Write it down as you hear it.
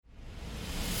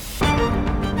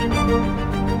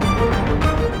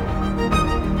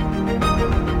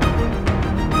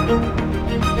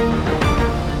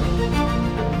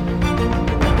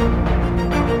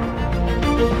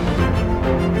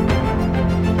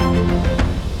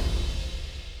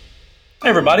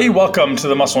everybody. Welcome to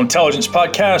the Muscle Intelligence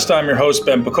Podcast. I'm your host,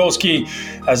 Ben Bukolski.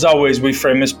 As always, we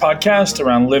frame this podcast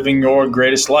around living your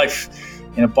greatest life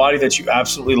in a body that you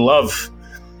absolutely love.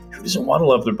 Who doesn't want to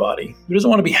love their body? Who doesn't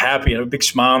want to be happy and have a big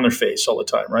smile on their face all the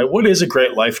time, right? What is a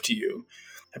great life to you?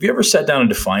 Have you ever sat down and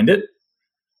defined it?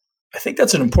 I think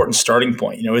that's an important starting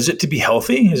point. Is it to be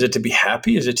healthy? Is it to be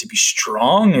happy? Is it to be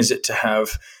strong? Is it to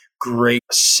have great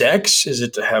sex? Is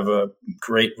it to have a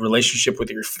great relationship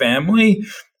with your family?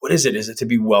 What is it? Is it to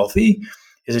be wealthy?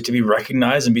 Is it to be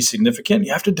recognized and be significant?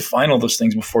 You have to define all those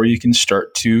things before you can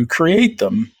start to create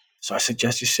them. So I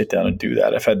suggest you sit down and do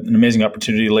that. I've had an amazing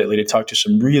opportunity lately to talk to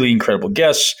some really incredible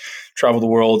guests, travel the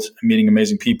world, meeting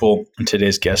amazing people. And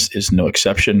today's guest is no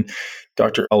exception.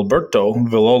 Dr. Alberto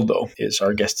Villoldo is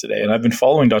our guest today. And I've been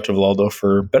following Dr. Villoldo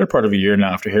for a better part of a year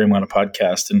now after hearing him on a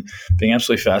podcast and being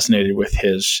absolutely fascinated with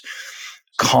his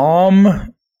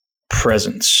calm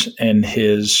presence and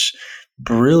his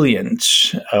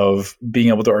brilliance of being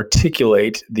able to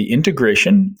articulate the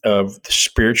integration of the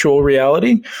spiritual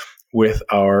reality with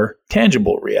our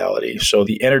tangible reality. So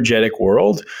the energetic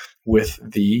world with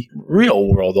the real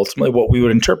world, ultimately what we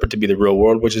would interpret to be the real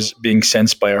world, which is being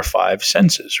sensed by our five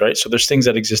senses, right? So there's things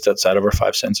that exist outside of our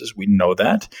five senses. We know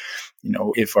that.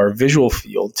 If our visual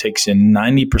field takes in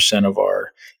 90% of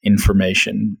our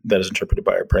information that is interpreted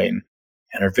by our brain,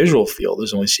 and our visual field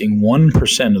is only seeing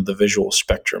 1% of the visual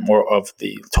spectrum or of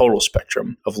the total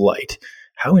spectrum of light,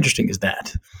 how interesting is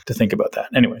that to think about that?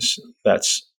 Anyways,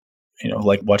 that's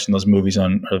like watching those movies or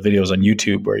videos on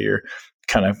YouTube where you're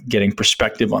kind of getting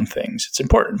perspective on things. It's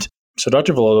important. So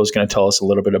Dr. Villoldo is going to tell us a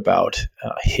little bit about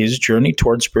his journey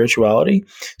towards spirituality,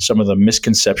 some of the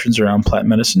misconceptions around plant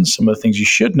medicines, some of the things you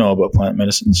should know about plant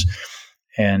medicines,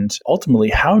 and ultimately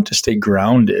how to stay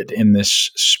grounded in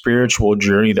this spiritual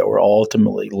journey that we're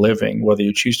ultimately living, whether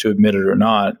you choose to admit it or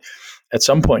not. At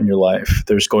some point in your life,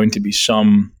 there's going to be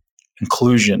some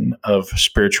inclusion of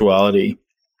spirituality.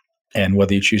 And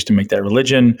whether you choose to make that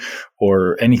religion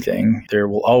or anything, there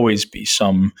will always be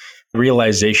some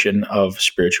realization of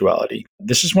spirituality.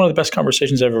 This is one of the best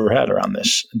conversations I've ever had around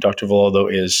this. Dr.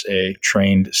 Villoldo is a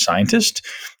trained scientist.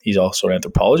 He's also an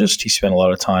anthropologist. He spent a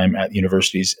lot of time at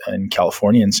universities in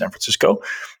California and San Francisco.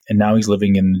 And now he's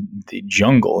living in the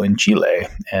jungle in Chile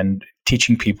and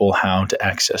teaching people how to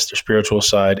access their spiritual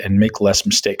side and make less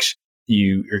mistakes.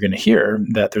 You're going to hear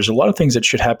that there's a lot of things that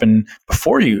should happen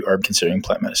before you are considering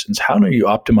plant medicines. How do you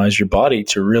optimize your body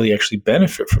to really actually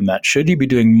benefit from that? Should you be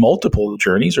doing multiple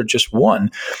journeys or just one?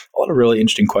 A lot of really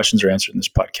interesting questions are answered in this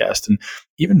podcast. And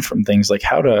even from things like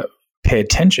how to pay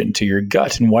attention to your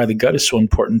gut and why the gut is so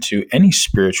important to any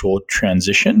spiritual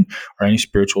transition or any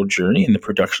spiritual journey in the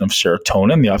production of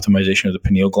serotonin, the optimization of the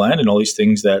pineal gland, and all these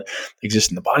things that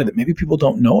exist in the body that maybe people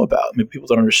don't know about. Maybe people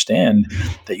don't understand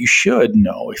that you should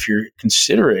know if you're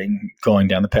considering going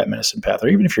down the plant medicine path, or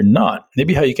even if you're not,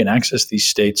 maybe how you can access these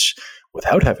states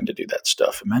without having to do that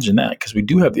stuff. Imagine that, because we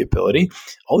do have the ability.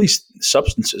 All these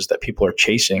substances that people are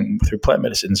chasing through plant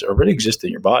medicines already exist in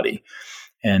your body.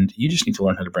 And you just need to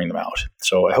learn how to bring them out.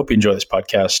 So I hope you enjoy this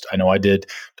podcast. I know I did.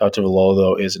 Dr.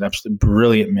 Villoldo is an absolutely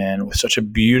brilliant man with such a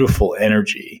beautiful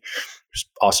energy. It was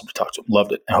awesome to talk to him.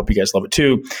 Loved it. I hope you guys love it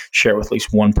too. Share it with at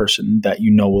least one person that you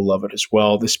know will love it as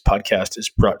well. This podcast is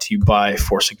brought to you by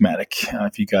Four Sigmatic.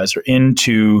 If you guys are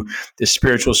into this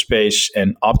spiritual space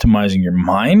and optimizing your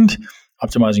mind,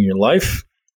 optimizing your life,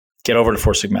 get over to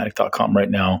foursigmatic.com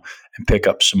right now and pick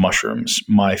up some mushrooms.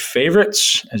 My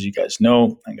favorites, as you guys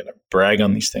know, I'm going to brag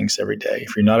on these things every day.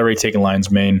 If you're not already taking lion's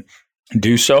mane,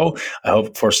 do so. I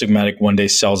hope Four Sigmatic one day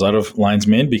sells out of lion's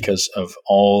mane because of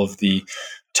all of the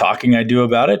talking I do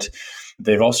about it.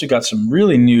 They've also got some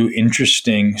really new,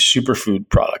 interesting superfood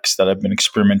products that I've been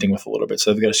experimenting with a little bit.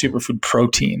 So they've got a superfood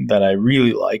protein that I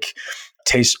really like.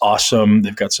 Tastes awesome.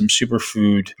 They've got some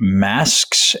superfood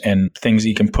masks and things that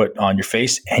you can put on your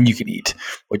face and you can eat,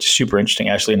 which is super interesting.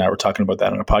 Ashley and I were talking about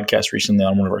that on a podcast recently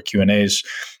on one of our Q&As.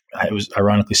 I was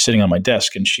ironically sitting on my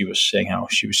desk and she was saying how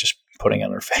she was just putting it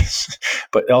on her face,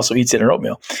 but also eats it in her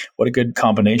oatmeal. What a good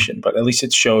combination. But at least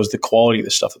it shows the quality of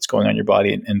the stuff that's going on in your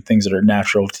body and things that are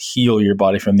natural to heal your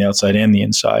body from the outside and the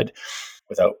inside.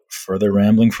 Without further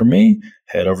rambling from me,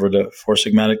 head over to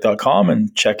foursigmatic.com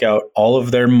and check out all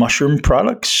of their mushroom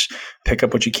products. Pick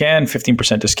up what you can,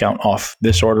 15% discount off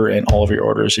this order and all of your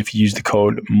orders if you use the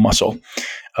code MUSCLE.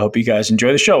 I hope you guys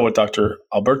enjoy the show with Dr.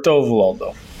 Alberto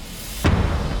Villoldo.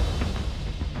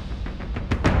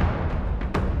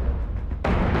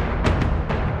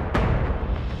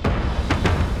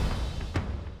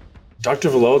 Dr.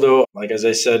 Villoldo, like as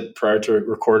I said prior to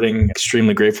recording,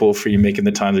 extremely grateful for you making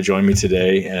the time to join me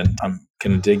today. And I'm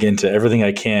going to dig into everything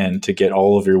I can to get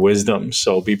all of your wisdom.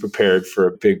 So be prepared for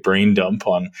a big brain dump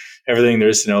on everything there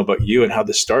is to know about you and how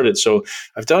this started. So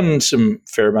I've done some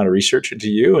fair amount of research into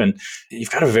you, and you've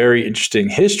got a very interesting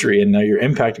history. And now you're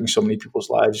impacting so many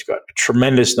people's lives. You've got a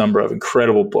tremendous number of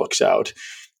incredible books out.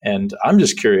 And I'm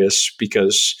just curious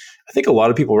because I think a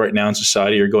lot of people right now in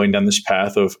society are going down this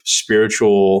path of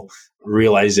spiritual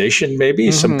realization,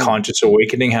 maybe some conscious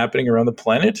awakening happening around the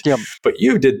planet. Yep. But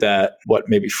you did that,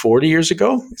 maybe 40 years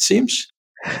ago, it seems?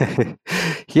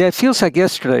 Yeah, it feels like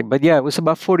yesterday, but yeah, it was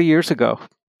about 40 years ago.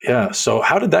 Yeah. So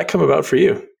how did that come about for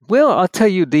you? Well, I'll tell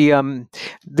you,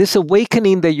 this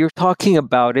awakening that you're talking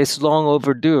about is long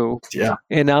overdue. Yeah.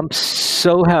 And I'm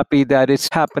so happy that it's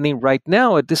happening right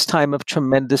now at this time of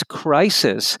tremendous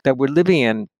crisis that we're living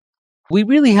in. We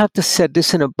really have to set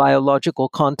this in a biological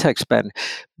context, Ben,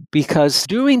 because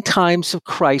during times of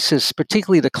crisis,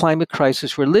 particularly the climate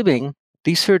crisis we're living,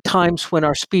 these are times when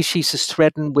our species is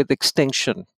threatened with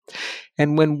extinction.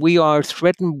 And when we are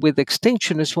threatened with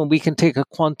extinction is when we can take a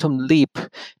quantum leap,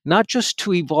 not just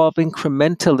to evolve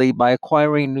incrementally by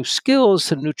acquiring new skills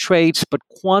and new traits, but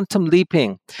quantum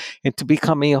leaping into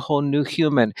becoming a whole new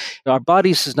human. Our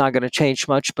bodies is not going to change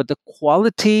much, but the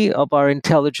quality of our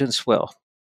intelligence will.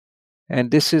 And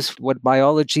this is what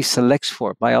biology selects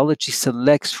for. Biology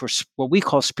selects for what we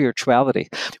call spirituality,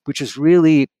 which is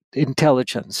really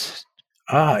intelligence.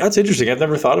 That's interesting. I've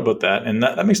never thought about that. And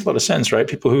that makes a lot of sense, right?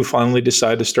 People who finally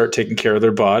decide to start taking care of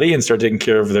their body and start taking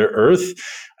care of their earth,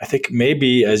 I think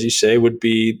maybe, as you say, would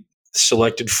be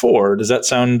selected for. Does that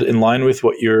sound in line with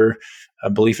what your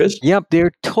belief is? Yep,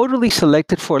 they're totally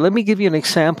selected for. Let me give you an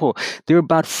example. There are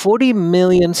about 40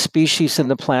 million species in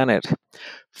the planet.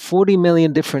 40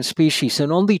 million different species, and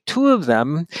only 2 of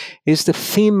them is the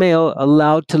female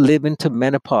allowed to live into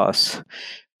menopause.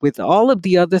 With all of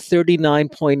the other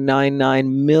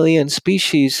 39.99 million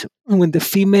species, when the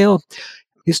female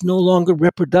is no longer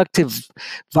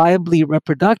viably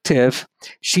reproductive,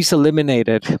 she's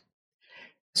eliminated.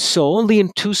 So only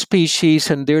in 2 species,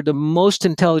 and they're the most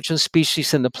intelligent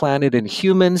species in the planet, in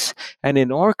humans and in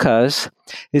orcas,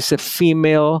 is the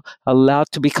female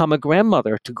allowed to become a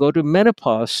grandmother, to go to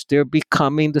menopause. They're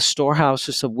becoming the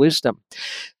storehouses of wisdom.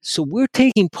 So we're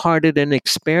taking part in an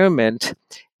experiment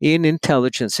in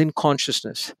intelligence, in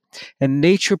consciousness. And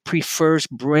nature prefers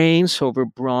brains over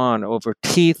brawn, over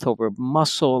teeth, over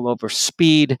muscle, over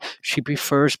speed. She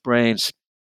prefers brains.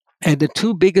 And the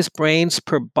 2 biggest brains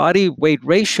per body weight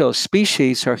ratio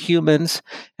species are humans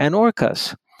and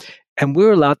orcas. And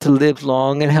we're allowed to live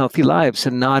long and healthy lives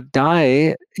and not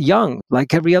die young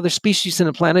like every other species in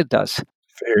the planet does.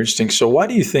 Very interesting. So why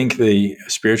do you think the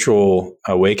spiritual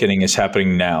awakening is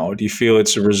happening now? Do you feel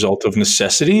it's a result of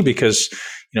necessity because,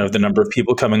 of the number of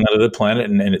people coming onto the planet,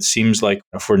 and it seems like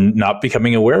if we're not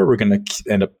becoming aware, we're going to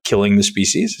end up killing the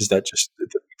species? Is that just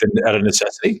out of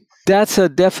necessity? That's a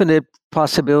definite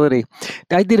possibility.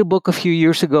 I did a book a few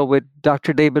years ago with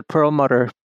Dr. David Perlmutter.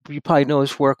 You probably know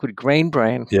his work with Grain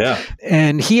Brain. Yeah.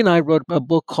 And he and I wrote a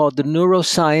book called The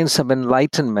Neuroscience of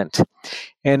Enlightenment.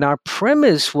 And our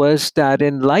premise was that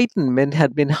enlightenment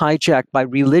had been hijacked by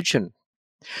religion.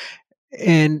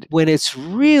 And when it's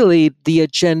really the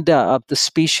agenda of the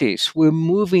species, we're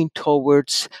moving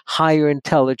towards higher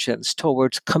intelligence,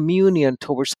 towards communion,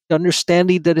 towards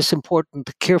understanding that it's important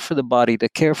to care for the body, to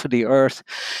care for the earth,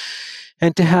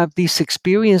 and to have these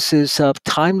experiences of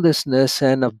timelessness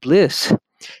and of bliss.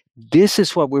 This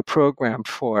is what we're programmed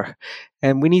for.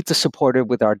 And we need to support it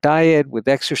with our diet, with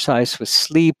exercise, with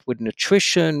sleep, with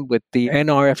nutrition, with the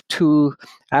NRF2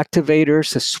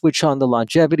 activators to switch on the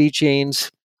longevity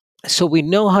genes. So we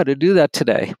know how to do that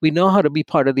today. We know how to be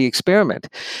part of the experiment.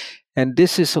 And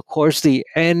this is, of course, the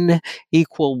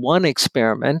N=1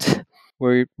 experiment,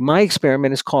 where my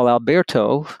experiment is called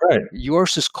Alberto. Right.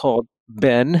 Yours is called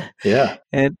Ben. Yeah.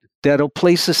 And that'll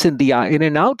place us in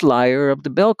an outlier of the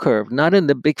bell curve, not in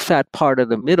the big fat part of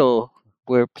the middle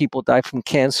where people die from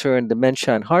cancer and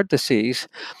dementia and heart disease,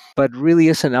 but really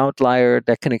is an outlier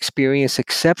that can experience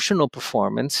exceptional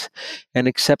performance and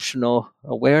exceptional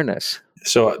awareness.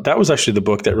 So that was actually the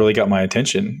book that really got my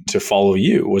attention to follow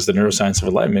you, was The Neuroscience of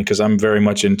Enlightenment, because I'm very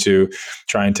much into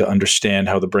trying to understand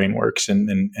how the brain works and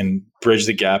bridge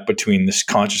the gap between this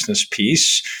consciousness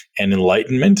piece and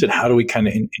enlightenment, and how do we kind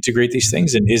of integrate these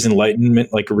things? And is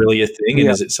enlightenment like really a thing? And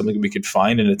is it something we could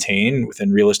find and attain within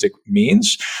realistic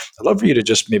means? I'd love for you to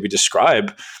just maybe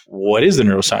describe what is the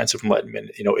neuroscience of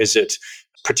enlightenment. Is it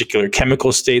particular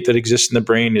chemical state that exists in the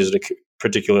brain? Is it a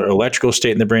particular electrical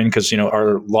state in the brain? Because,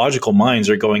 our logical minds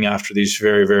are going after these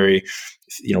very, very,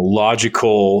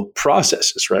 logical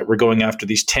processes, right? We're going after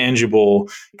these tangible,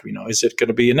 is it going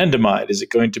to be an endamide? Is it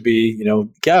going to be,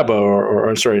 GABA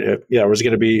or sorry, or is it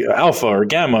going to be alpha or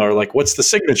gamma, or like, what's the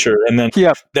signature? And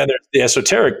Yeah. then there's the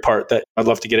esoteric part that I'd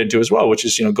love to get into as well, which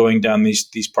is, going down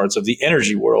these parts of the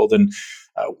energy world. And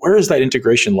where does that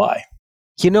integration lie?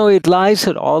 It lies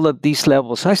at all of these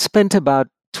levels. I spent about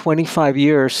 25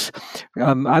 years.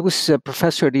 I was a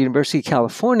professor at the University of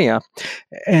California,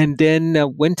 and then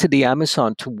went to the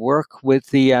Amazon to work with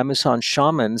the Amazon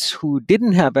shamans who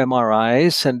didn't have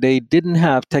MRIs and they didn't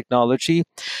have technology,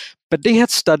 but they had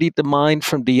studied the mind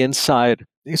from the inside.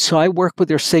 So I worked with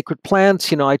their sacred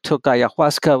plants. I took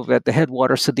ayahuasca at the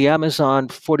headwaters of the Amazon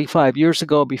 45 years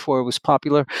ago before it was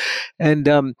popular, and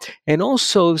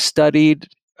also studied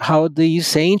how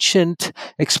these ancient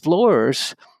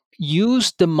explorers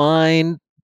used the mind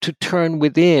to turn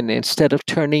within instead of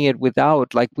turning it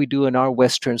without, like we do in our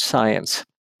Western science.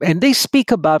 And they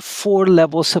speak about 4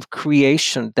 levels of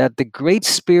creation, that the Great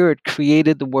Spirit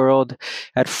created the world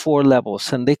at 4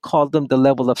 levels. And they call them the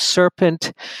level of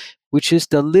serpent, which is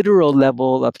the literal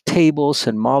level of tables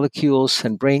and molecules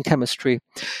and brain chemistry.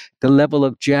 The level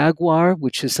of jaguar,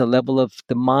 which is the level of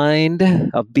the mind,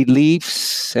 of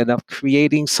beliefs, and of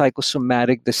creating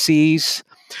psychosomatic disease.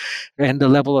 And the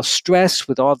level of stress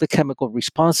with all the chemical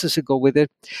responses that go with it.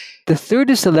 The third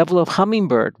is the level of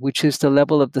hummingbird, which is the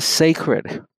level of the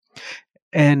sacred.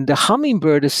 And the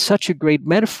hummingbird is such a great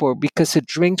metaphor because it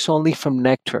drinks only from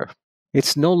nectar.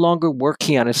 It's no longer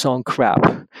working on its own crap,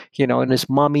 and its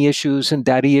mommy issues and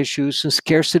daddy issues and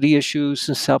scarcity issues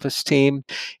and self-esteem.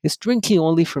 It's drinking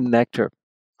only from nectar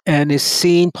and is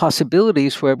seeing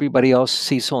possibilities where everybody else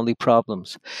sees only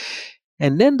problems.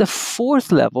 And then the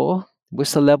 4th level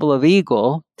was the level of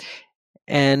eagle.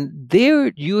 And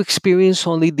there you experience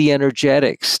only the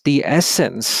energetics, the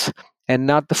essence, and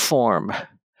not the form.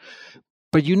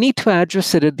 But you need to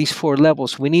address it at these 4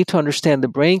 levels. We need to understand the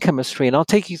brain chemistry, and I'll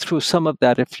take you through some of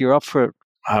that if you're up for it.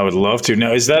 I would love to.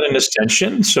 Now, is that an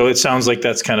ascension? So it sounds like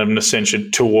that's kind of an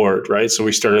ascension toward, right? So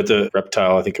we started at the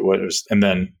reptile, I think it was, and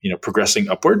then, progressing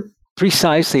upward.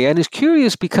 Precisely. And it's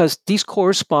curious because these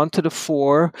correspond to the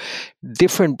 4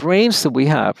 different brains that we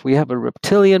have. We have a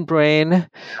reptilian brain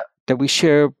that we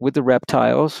share with the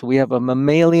reptiles. We have a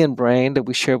mammalian brain that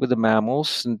we share with the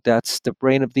mammals, and that's the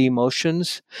brain of the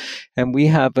emotions. And we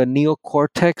have a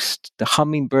neocortex, the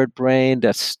hummingbird brain,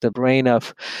 that's the brain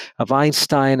of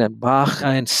Einstein and Bach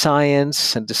and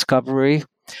science and discovery.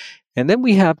 And then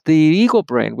we have the eagle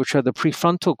brain, which are the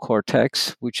prefrontal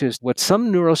cortex, which is what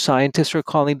some neuroscientists are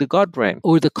calling the God brain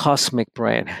or the cosmic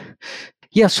brain.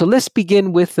 Yeah, so let's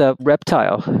begin with the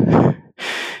reptile.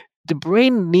 The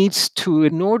brain needs to,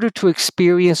 in order to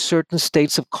experience certain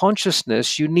states of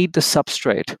consciousness, you need the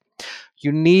substrate.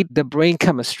 You need the brain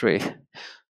chemistry.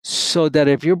 So that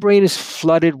if your brain is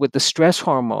flooded with the stress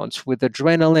hormones, with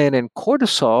adrenaline and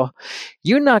cortisol,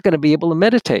 you're not going to be able to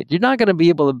meditate. You're not going to be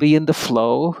able to be in the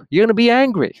flow. You're going to be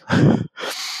angry.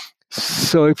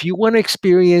 So if you want to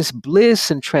experience bliss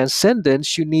and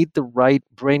transcendence, you need the right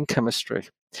brain chemistry.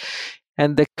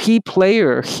 And the key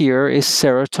player here is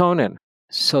serotonin.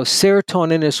 So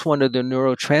serotonin is one of the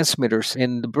neurotransmitters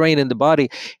in the brain and the body.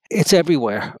 It's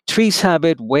everywhere. Trees have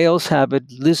it, whales have it,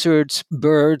 lizards,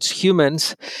 birds,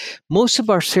 humans. Most of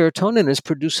our serotonin is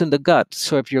produced in the gut.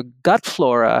 So if your gut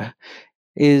flora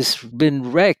is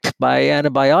been wrecked by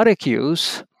antibiotic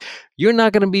use, you're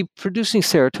not going to be producing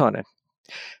serotonin.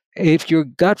 If your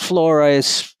gut flora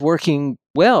is working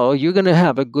well, you're going to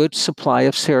have a good supply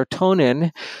of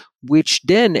serotonin, which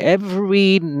then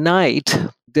every night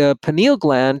the pineal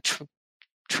gland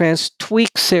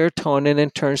tweaks serotonin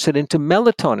and turns it into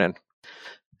melatonin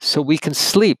so we can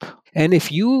sleep. And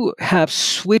if you have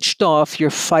switched off your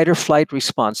fight or flight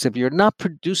response, if you're not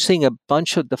producing a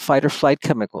bunch of the fight or flight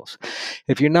chemicals,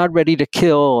 if you're not ready to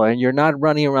kill and you're not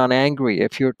running around angry,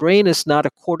 if your brain is not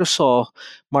a cortisol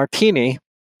martini,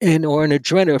 or an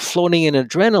adrenaline, floating in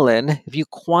adrenaline, if you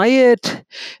quiet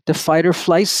the fight or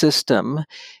flight system,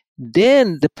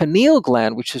 then the pineal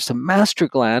gland, which is the master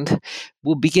gland,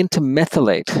 will begin to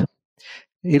methylate.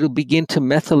 It'll begin to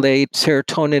methylate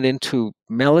serotonin into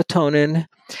melatonin.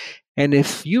 And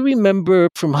if you remember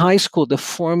from high school, the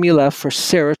formula for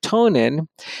serotonin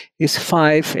is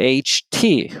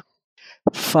 5-HT.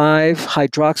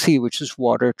 5-hydroxy, which is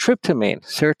water, tryptamine.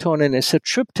 Serotonin is a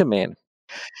tryptamine.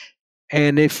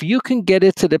 And if you can get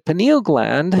it to the pineal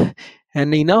gland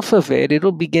and enough of it,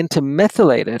 it'll begin to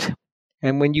methylate it.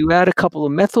 And when you add a couple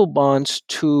of methyl bonds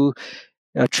to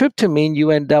tryptamine,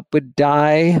 you end up with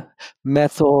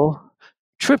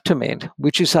dimethyltryptamine,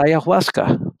 which is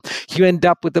ayahuasca. You end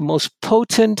up with the most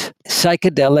potent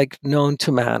psychedelic known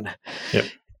to man. Yep.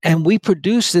 And we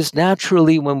produce this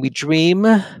naturally when we dream.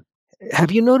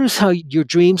 Have you noticed how your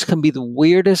dreams can be the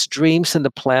weirdest dreams in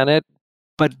the planet?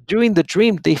 But during the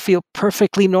dream, they feel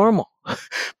perfectly normal,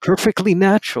 perfectly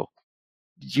natural.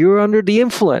 You're under the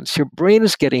influence, your brain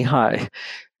is getting high.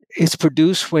 It's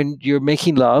produced when you're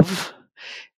making love.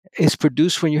 It's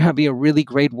produced when you're having a really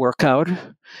great workout.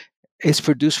 It's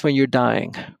produced when you're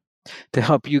dying to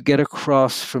help you get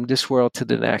across from this world to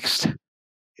the next.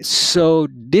 So,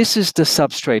 this is the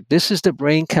substrate. This is the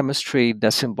brain chemistry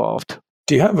that's involved.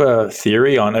 Do you have a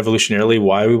theory on evolutionarily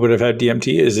why we would have had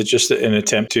DMT? Is it just an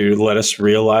attempt to let us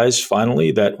realize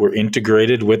finally that we're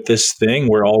integrated with this thing?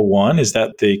 We're all one? Is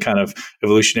that the kind of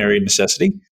evolutionary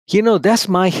necessity? That's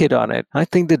my hit on it. I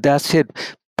think that's it.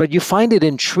 But you find it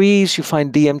in trees, you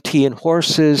find DMT in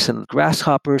horses and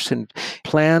grasshoppers and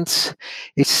plants.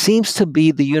 It seems to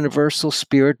be the universal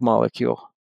spirit molecule.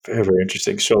 Very, very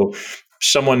interesting. So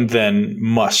someone then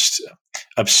must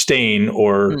abstain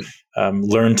or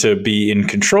learn to be in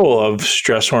control of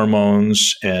stress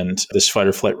hormones and this fight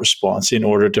or flight response in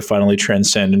order to finally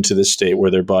transcend into this state where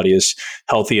their body is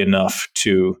healthy enough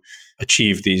to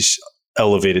achieve these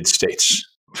elevated states.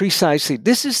 Precisely.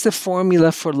 This is the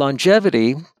formula for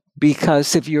longevity,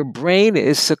 because if your brain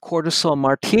is a cortisol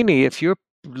martini, if you're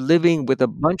living with a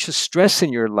bunch of stress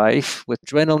in your life with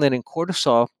adrenaline and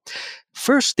cortisol,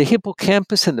 first, the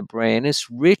hippocampus in the brain is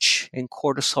rich in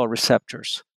cortisol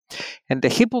receptors. And the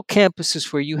hippocampus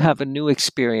is where you have a new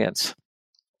experience,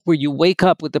 where you wake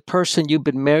up with the person you've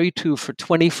been married to for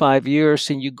 25 years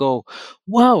and you go,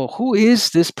 wow, who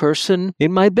is this person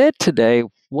in my bed today?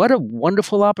 What a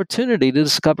wonderful opportunity to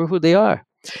discover who they are.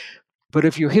 But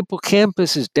if your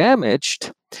hippocampus is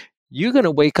damaged, you're going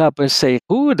to wake up and say,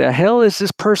 who the hell is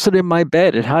this person in my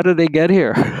bed and how did they get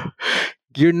here?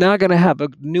 You're not going to have a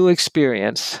new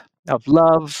experience of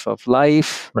love, of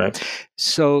life. Right.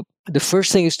 So the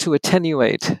first thing is to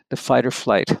attenuate the fight or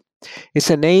flight. It's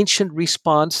an ancient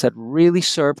response that really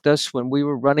served us when we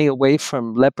were running away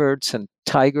from leopards and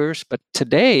tigers. But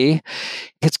today,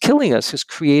 it's killing us. It's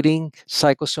creating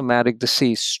psychosomatic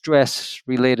disease,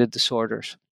 stress-related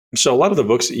disorders. So a lot of the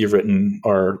books that you've written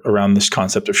are around this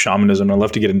concept of shamanism. I'd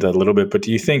love to get into that a little bit. But do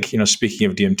you think, speaking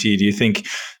of DMT, do you think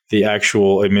the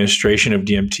actual administration of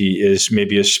DMT is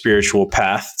maybe a spiritual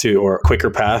path or a quicker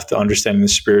path to understanding the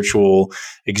spiritual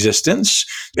existence?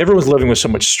 Everyone's living with so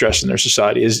much stress in their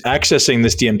society. Is accessing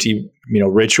this DMT,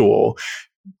 ritual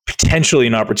potentially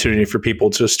an opportunity for people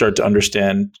to start to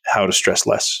understand how to stress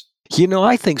less?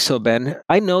 I think so, Ben.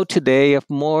 I know today of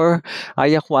more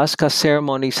ayahuasca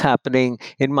ceremonies happening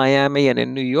in Miami and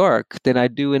in New York than I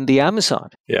do in the Amazon.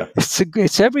 Yeah.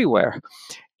 It's everywhere.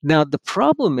 Now, the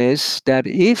problem is that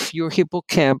if your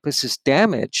hippocampus is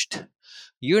damaged,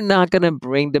 you're not going to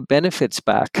bring the benefits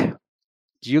back.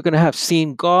 You're going to have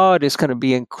seen God, it's going to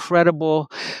be incredible,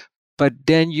 but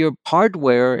then your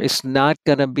hardware is not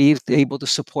going to be able to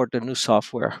support the new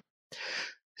software.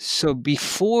 So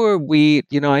before we,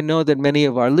 I know that many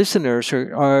of our listeners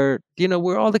are,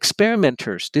 we're all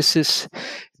experimenters.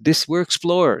 We're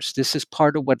explorers. This is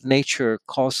part of what nature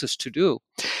calls us to do.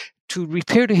 To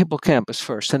repair the hippocampus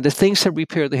first. And the things that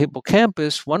repair the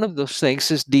hippocampus, one of those things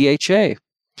is DHA,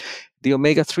 the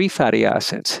omega-3 fatty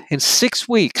acids. In 6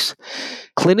 weeks,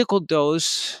 clinical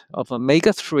dose of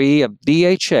omega-3 of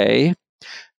DHA,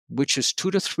 which is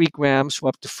 2 to 3 grams or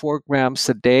up to 4 grams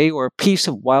a day, or a piece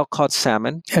of wild-caught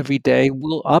salmon every day,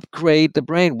 will upgrade the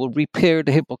brain, will repair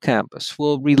the hippocampus,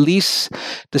 will release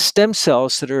the stem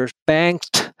cells that are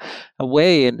banked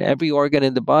away in every organ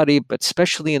in the body, but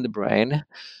especially in the brain,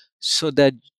 so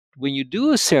that when you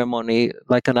do a ceremony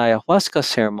like an ayahuasca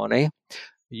ceremony,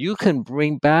 you can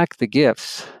bring back the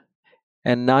gifts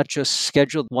and not just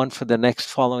schedule one for the next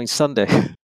following Sunday.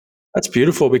 That's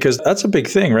beautiful, because that's a big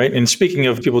thing, right? And speaking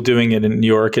of people doing it in New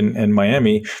York and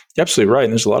Miami, you're absolutely right.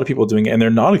 And there's a lot of people doing it and they're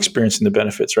not experiencing the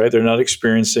benefits, right? They're not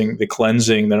experiencing the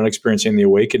cleansing. They're not experiencing the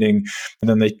awakening. And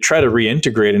then they try to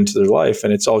reintegrate into their life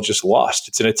and it's all just lost.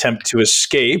 It's an attempt to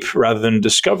escape rather than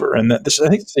discover. And I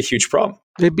think it's a huge problem.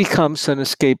 It becomes an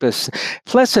escapist.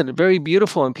 Pleasant, very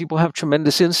beautiful, and people have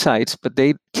tremendous insights, but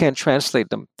they can't translate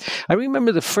them. I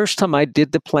remember the first time I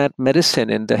did the plant medicine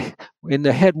in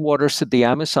the headwaters of the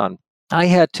Amazon. I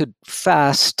had to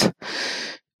fast,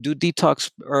 do detox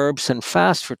herbs and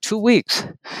fast for 2 weeks.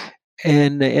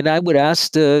 And I would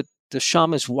ask the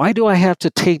shamans, why do I have to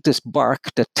take this bark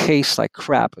that tastes like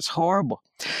crap? It's horrible.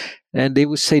 And they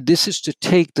would say, this is to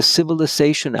take the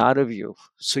civilization out of you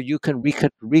so you can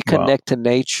reconnect to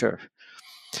nature.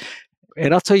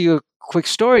 And I'll tell you a quick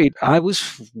story. I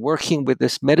was working with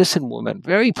this medicine woman,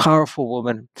 very powerful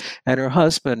woman, and her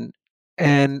husband.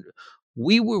 And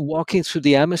we were walking through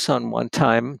the Amazon one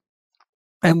time,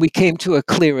 and we came to a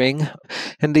clearing,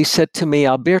 and they said to me,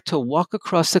 Alberto, walk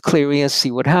across the clearing and see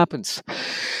what happens.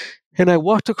 And I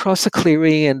walked across the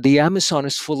clearing, and the Amazon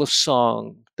is full of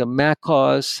song, the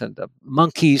macaws and the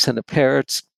monkeys and the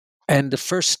parrots. And the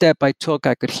first step I took,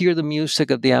 I could hear the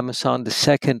music of the Amazon. The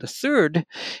second, the third,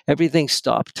 everything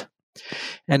stopped.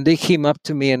 And they came up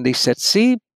to me and they said,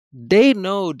 see, they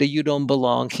know that you don't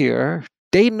belong here.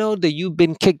 They know that you've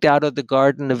been kicked out of the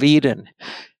Garden of Eden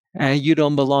and you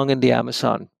don't belong in the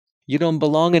Amazon. You don't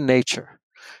belong in nature.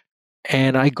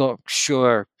 And I go,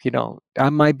 sure, I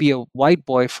might be a white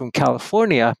boy from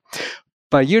California,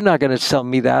 but you're not going to tell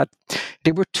me that.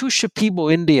 They were two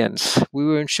Shipibo Indians. We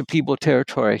were in Shipibo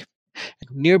territory.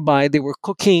 Nearby, they were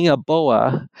cooking a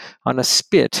boa on a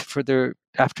spit for their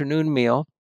afternoon meal.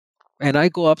 And I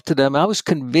go up to them. I was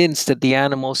convinced that the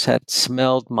animals had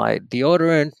smelled my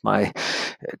deodorant, my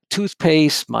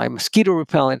toothpaste, my mosquito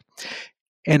repellent.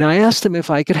 And I asked them if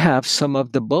I could have some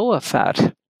of the boa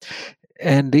fat.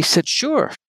 And they said,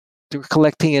 sure. They were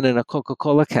collecting it in a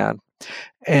Coca-Cola can.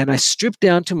 And I stripped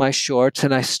down to my shorts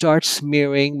and I start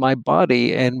smearing my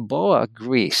body in boa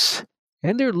grease.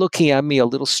 And they're looking at me a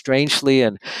little strangely.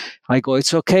 And I go,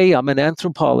 it's okay. I'm an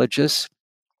anthropologist.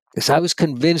 Because I was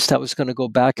convinced I was going to go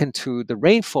back into the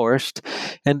rainforest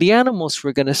and the animals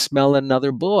were going to smell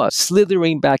another boa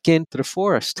slithering back into the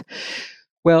forest.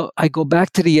 Well, I go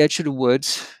back to the edge of the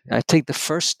woods. I take the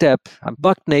first step. I'm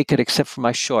buck naked except for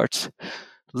my shorts,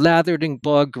 lathered in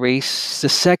boa grease. The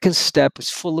second step is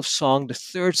full of song. The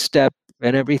third step,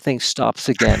 and everything stops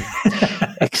again,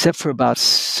 except for about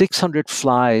 600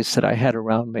 flies that I had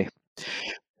around me.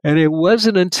 And it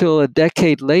wasn't until a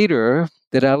decade later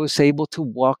that I was able to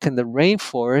walk in the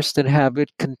rainforest and have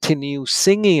it continue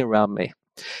singing around me,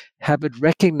 have it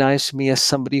recognize me as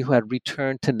somebody who had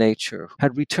returned to nature,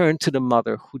 had returned to the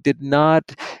mother, who did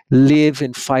not live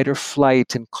in fight or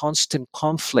flight, in constant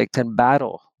conflict and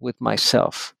battle with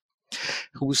myself,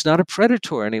 who was not a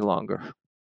predator any longer.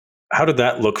 How did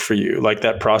that look for you? Like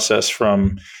that process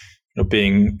from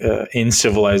being in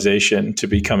civilization to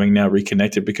becoming now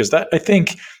reconnected, because that, I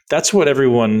think that's what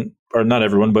everyone, or not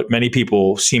everyone, but many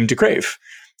people seem to crave.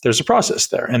 There's a process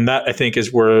there. And that, I think,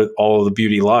 is where all of the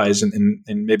beauty lies in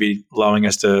maybe allowing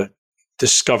us to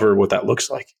discover what that looks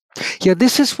like. Yeah,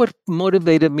 this is what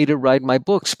motivated me to write my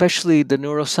book, especially The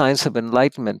Neuroscience of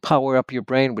Enlightenment, Power Up Your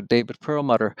Brain with David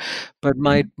Perlmutter. But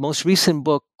my most recent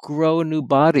book, Grow a New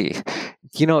Body.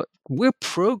 We're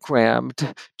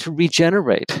programmed to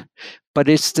regenerate, but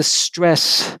it's the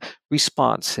stress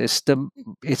response. It's the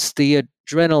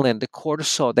adrenaline, the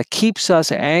cortisol that keeps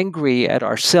us angry at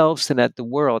ourselves and at the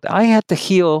world. I had to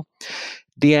heal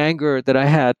the anger that I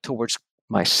had towards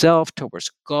myself,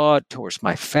 towards God, towards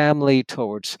my family,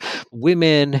 towards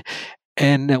women.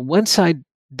 And once I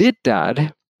did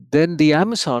that, then the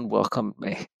Amazon welcomed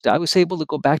me. I was able to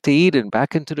go back to Eden,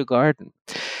 back into the garden.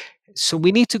 So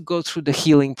we need to go through the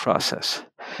healing process.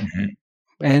 Mm-hmm.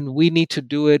 And we need to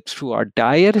do it through our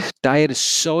diet. Diet is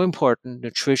so important.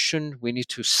 Nutrition. We need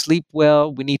to sleep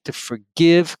well. We need to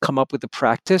forgive, come up with a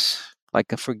practice,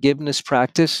 like a forgiveness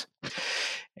practice.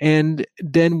 And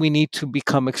then we need to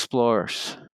become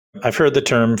explorers. I've heard the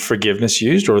term forgiveness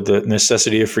used, or the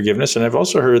necessity of forgiveness. And I've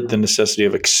also heard the necessity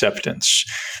of acceptance.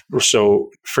 So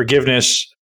forgiveness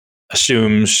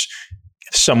assumes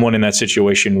someone in that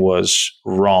situation was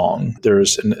wrong.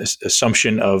 There's an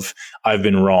assumption of I've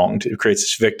been wronged. It creates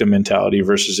this victim mentality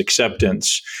versus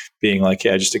acceptance, being like,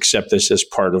 hey, I just accept this as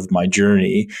part of my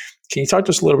journey. Can you talk to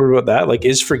us a little bit about that? Like,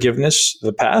 is forgiveness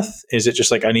the path? Is it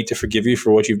just like, I need to forgive you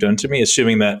for what you've done to me,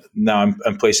 assuming that now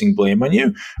I'm placing blame on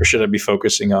you? Or should I be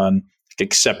focusing on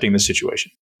accepting the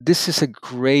situation? This is a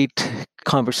great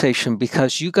conversation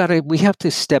because we have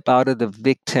to step out of the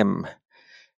victim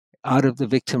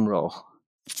role.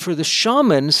 For the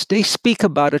shamans, they speak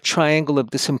about a triangle of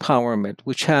disempowerment,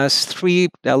 which has three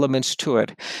elements to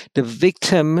it: the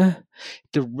victim,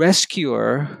 the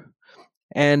rescuer,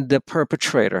 and the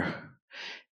perpetrator.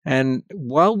 And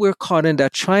while we're caught in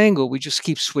that triangle, we just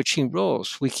keep switching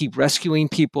roles. We keep rescuing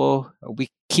people. We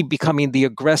keep becoming the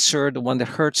aggressor, the one that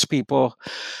hurts people,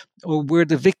 or we're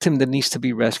the victim that needs to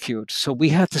be rescued. So we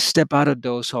have to step out of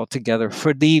those altogether.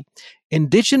 For the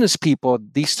indigenous people,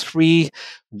 these three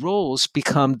roles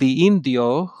become the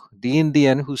indio, the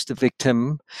Indian who's the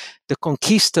victim, the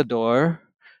conquistador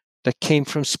that came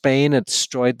from Spain and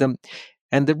destroyed them,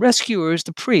 and the rescuer is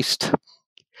the priest.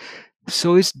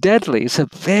 So it's deadly. It's a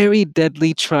very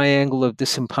deadly triangle of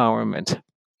disempowerment.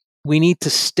 We need to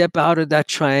step out of that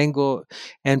triangle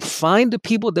and find the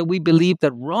people that we believe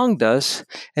that wronged us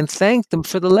and thank them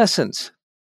for the lessons.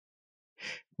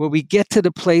 Where we get to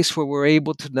the place where we're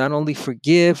able to not only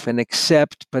forgive and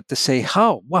accept, but to say,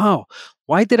 how, wow,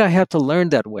 why did I have to learn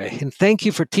that way? And thank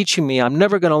you for teaching me. I'm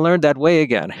never going to learn that way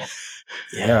again.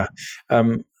 Yeah.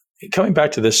 Coming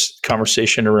back to this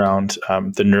conversation around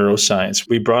the neuroscience,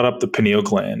 we brought up the pineal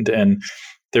gland, and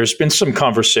there's been some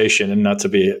conversation, and not to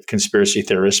be a conspiracy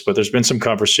theorist, but there's been some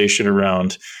conversation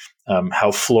around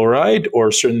how fluoride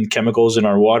or certain chemicals in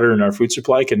our water and our food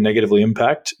supply can negatively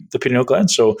impact the pineal gland.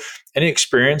 So, any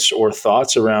experience or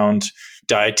thoughts around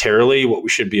dietarily what we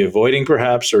should be avoiding,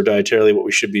 perhaps, or dietarily what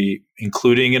we should be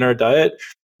including in our diet,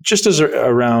 just as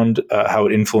around how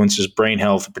it influences brain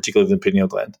health, particularly the pineal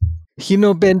gland? You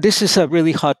know, Ben, this is a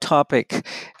really hot topic.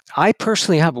 I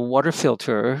personally have a water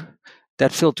filter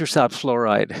that filters out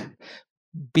fluoride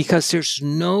because there's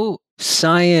no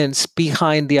science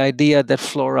behind the idea that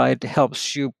fluoride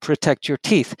helps you protect your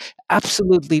teeth.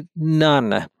 Absolutely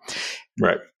none.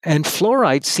 Right. And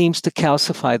fluoride seems to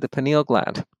calcify the pineal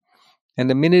gland. And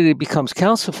the minute it becomes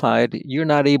calcified, you're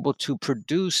not able to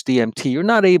produce DMT. You're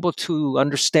not able to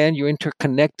understand your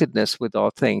interconnectedness with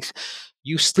all things.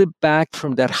 You slip back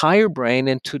from that higher brain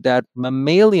into that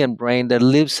mammalian brain that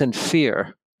lives in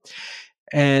fear.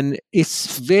 And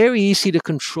it's very easy to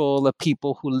control the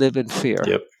people who live in fear.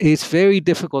 Yep. It's very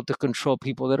difficult to control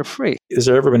people that are free. Has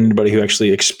there ever been anybody who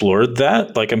actually explored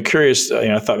that? Like, I'm curious,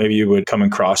 I thought maybe you would come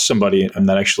across somebody and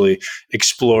that actually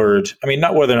explored,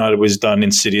 not whether or not it was done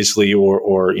insidiously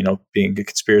or being a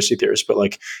conspiracy theorist, but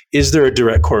like, is there a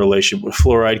direct correlation with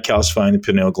fluoride calcifying the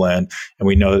pineal gland? And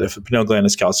we know that if the pineal gland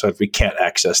is calcified, we can't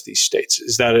access these states.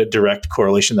 Is that a direct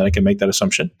correlation that I can make that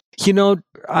assumption?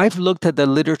 I've looked at the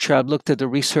literature, I've looked at the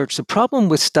research. The problem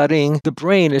with studying the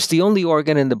brain is the only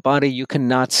organ in the body you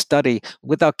cannot study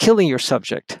without killing your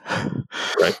subject.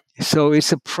 Right. So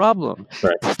it's a problem.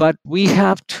 Right. But we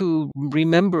have to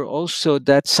remember also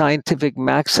that scientific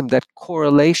maxim that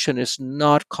correlation is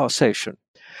not causation.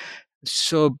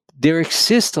 So there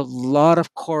exists a lot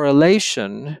of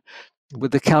correlation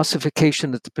with the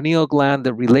calcification of the pineal gland,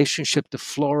 the relationship to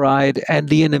fluoride, and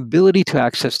the inability to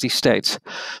access these states.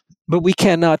 But we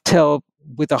cannot tell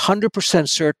with 100%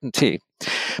 certainty.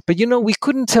 But we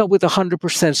couldn't tell with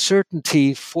 100%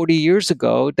 certainty 40 years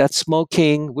ago that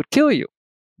smoking would kill you.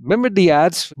 Remember the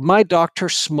ads? My doctor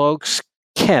smokes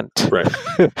Kent. Right.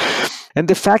 And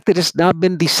the fact that it's not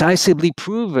been decisively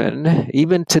proven,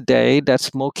 even today, that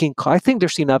smoking, I think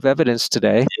there's enough evidence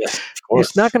today. Yes, of course.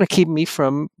 It's not going to keep me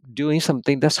from doing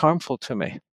something that's harmful to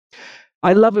me.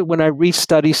 I love it when I read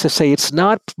studies that say it's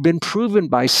not been proven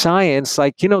by science.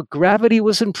 Like, gravity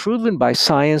wasn't proven by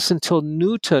science until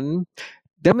Newton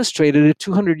demonstrated it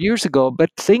 200 years ago, but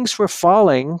things were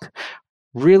falling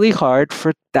really hard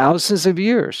for thousands of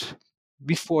years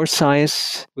before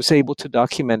science was able to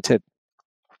document it.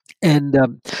 And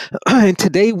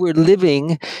today we're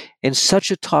living in such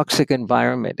a toxic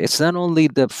environment. It's not only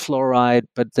the fluoride,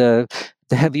 but the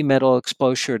heavy metal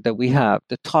exposure that we have,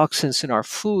 the toxins in our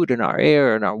food, in our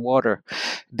air, in our water,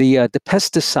 the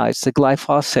pesticides, the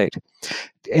glyphosate,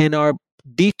 and our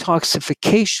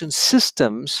detoxification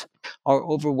systems are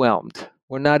overwhelmed.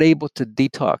 We're not able to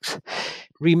detox.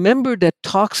 Remember that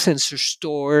toxins are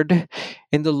stored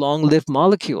in the long-lived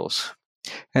molecules,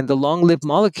 and the long-lived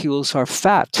molecules are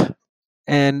fat,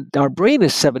 and our brain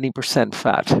is 70%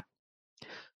 fat.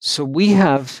 So we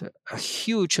have a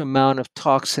huge amount of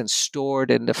toxins stored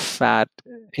in the fat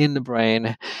in the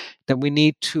brain that we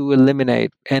need to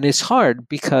eliminate. And it's hard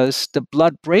because the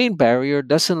blood-brain barrier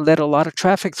doesn't let a lot of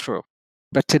traffic through.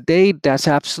 But today, that's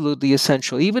absolutely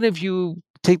essential. Even if you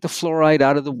take the fluoride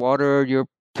out of the water, your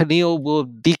pineal will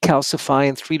decalcify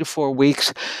in 3 to 4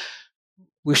 weeks.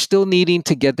 We're still needing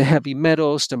to get the heavy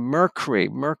metals, the mercury.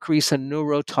 Mercury is a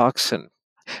neurotoxin.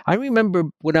 I remember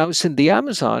when I was in the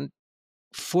Amazon,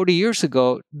 40 years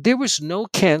ago, there was no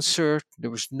cancer, there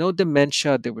was no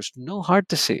dementia, there was no heart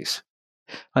disease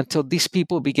until these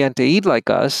people began to eat like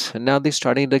us, and now they're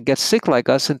starting to get sick like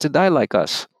us and to die like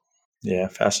us. Yeah,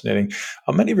 fascinating.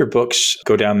 Many of your books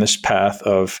go down this path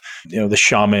of, the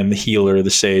shaman, the healer, the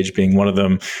sage being one of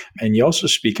them. And you also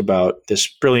speak about this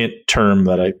brilliant term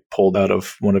that I pulled out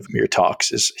of one of your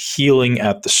talks is healing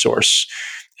at the source.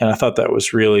 And I thought that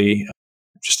was really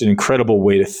just an incredible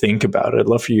way to think about it. I'd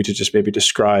love for you to just maybe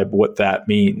describe what that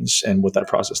means and what that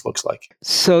process looks like.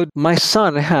 So my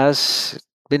son has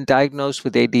been diagnosed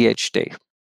with ADHD.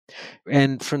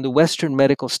 And from the Western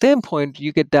medical standpoint,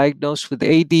 you get diagnosed with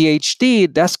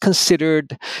ADHD, that's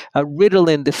considered a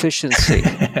Ritalin deficiency.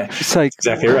 It's like,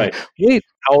 exactly right. Wait,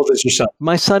 How old is your son?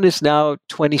 My son is now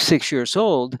 26 years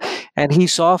old, and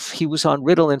he's off. He was on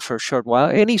Ritalin for a short while,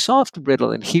 and he's off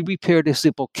Ritalin. He repaired his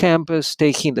hippocampus,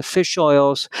 taking the fish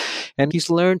oils, and he's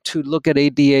learned to look at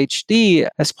ADHD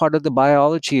as part of the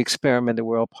biology experiment that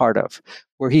we're all part of,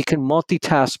 where he can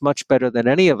multitask much better than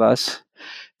any of us.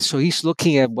 So he's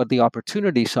looking at what the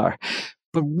opportunities are.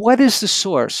 But what is the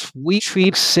source? We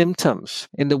treat symptoms.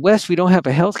 In the West, we don't have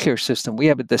a healthcare system. We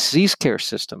have a disease care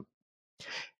system.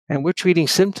 And we're treating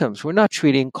symptoms. We're not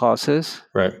treating causes.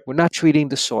 Right. We're not treating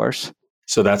the source.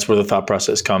 So that's where the thought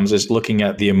process comes, is looking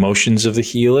at the emotions of the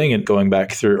healing and going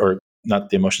back through, or not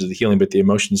the emotions of the healing, but the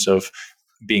emotions of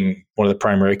being one of the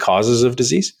primary causes of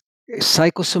disease.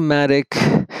 Psychosomatic,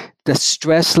 the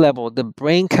stress level, the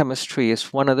brain chemistry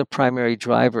is one of the primary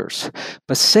drivers.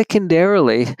 But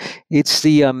secondarily, it's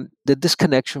the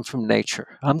disconnection from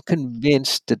nature. I'm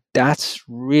convinced that that's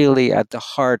really at the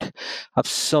heart of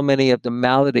so many of the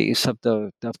maladies of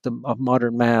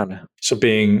modern man. So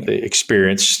being the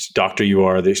experienced doctor you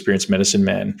are, the experienced medicine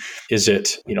man, is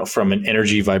it, from an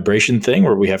energy vibration thing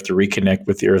where we have to reconnect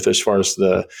with the earth as far as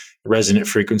the resonant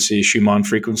frequency, Schumann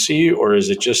frequency, or is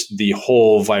it just the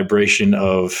whole vibration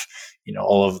of,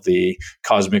 all of the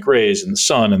cosmic rays and the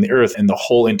sun and the earth and the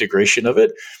whole integration of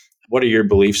it? What are your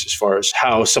beliefs as far as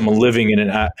how someone living in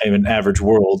an average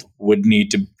world would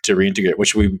need to reintegrate? What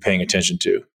should we be paying attention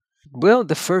to? Well,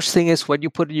 the first thing is what you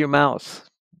put in your mouth.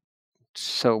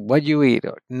 So what you eat,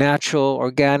 natural,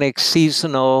 organic,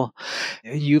 seasonal.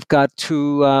 You've got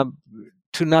to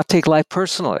not take life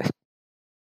personally.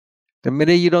 The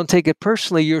minute you don't take it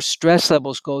personally, your stress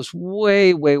levels goes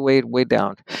way, way, way, way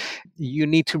down. You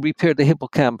need to repair the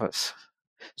hippocampus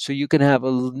so you can have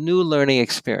a new learning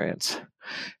experience.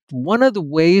 One of the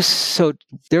ways, so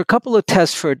there are a couple of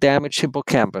tests for a damaged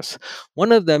hippocampus.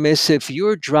 One of them is if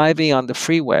you're driving on the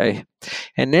freeway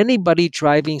and anybody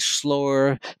driving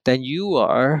slower than you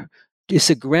are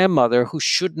is a grandmother who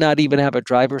should not even have a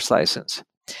driver's license.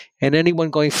 And anyone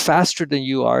going faster than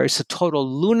you are is a total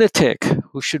lunatic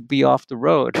who should be off the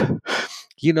road.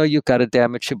 You've got a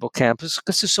damaged hippocampus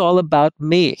because it's all about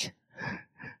me.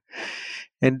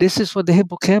 And this is what the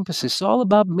hippocampus is all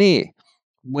about me.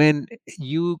 When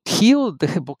you heal the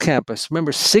hippocampus,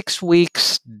 remember 6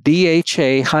 weeks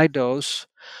DHA, high dose,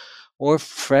 or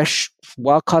fresh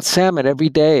wild-caught salmon every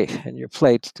day in your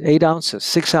plate, 8 ounces,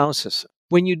 6 ounces.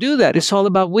 When you do that, it's all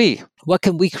about we. What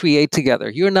can we create together?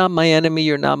 You're not my enemy.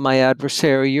 You're not my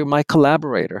adversary. You're my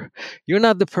collaborator. You're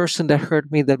not the person that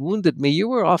hurt me, that wounded me. You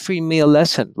were offering me a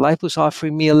lesson. Life was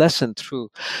offering me a lesson through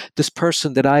this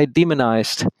person that I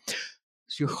demonized.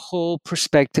 Your whole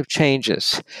perspective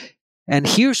changes. And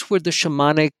here's where the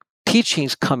shamanic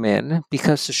teachings come in,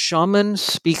 because the shamans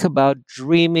speak about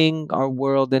dreaming our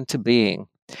world into being.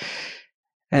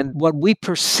 And what we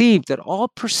perceive, that all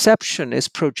perception is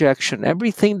projection.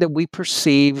 Everything that we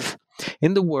perceive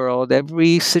in the world,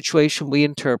 every situation we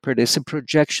interpret is a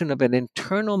projection of an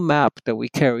internal map that we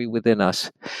carry within us.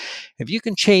 If you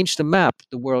can change the map,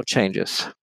 the world changes.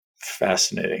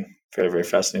 Fascinating. Very, very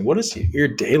fascinating. What does your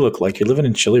day look like? You're living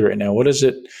in Chile right now. What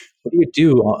do you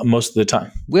do most of the time?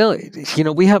 Well,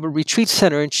 we have a retreat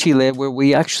center in Chile where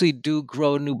we actually do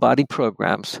grow new body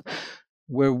programs,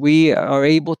 where we are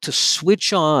able to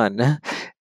switch on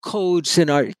code in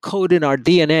our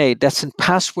DNA that's in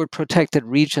password protected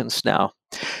regions now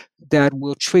that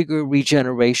will trigger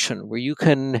regeneration, where you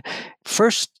can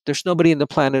first, there's nobody in the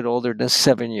planet older than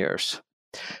 7 years.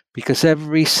 Because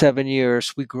every 7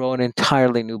 years, we grow an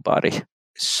entirely new body.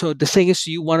 So the thing is,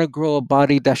 do you want to grow a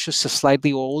body that's just a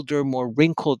slightly older, more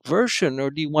wrinkled version, or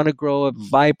do you want to grow a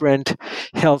vibrant,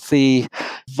 healthy,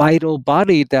 vital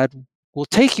body that will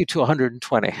take you to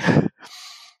 120?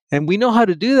 And we know how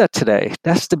to do that today.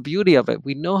 That's the beauty of it.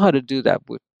 We know how to do that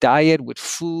with diet, with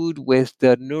food, with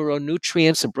the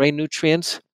neuronutrients, the brain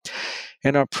nutrients.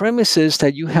 And our premise is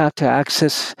that you have to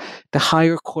access the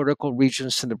higher cortical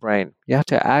regions in the brain. You have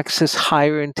to access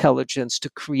higher intelligence to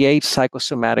create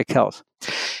psychosomatic health.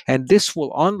 And this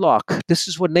will unlock, this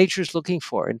is what nature is looking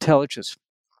for, intelligence.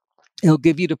 It'll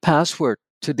give you the password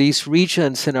to these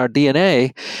regions in our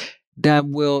DNA that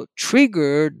will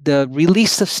trigger the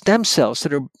release of stem cells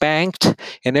that are banked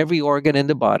in every organ in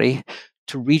the body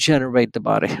to regenerate the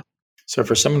body. So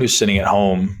for someone who's sitting at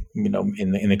home,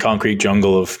 in the concrete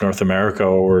jungle of North America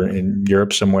or in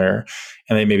Europe somewhere,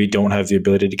 and they maybe don't have the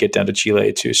ability to get down to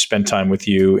Chile to spend time with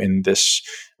you in this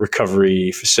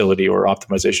recovery facility or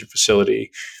optimization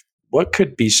facility, what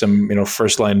could be some,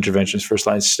 first line interventions, first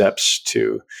line steps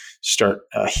to start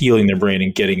healing their brain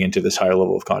and getting into this higher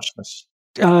level of consciousness?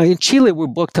 In Chile, we're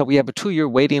booked up. We have a 2-year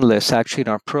waiting list actually in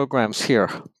our programs here,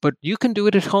 but you can do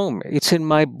it at home. It's in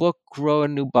my book, Grow a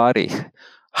New Body.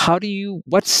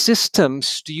 What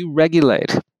systems do you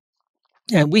regulate?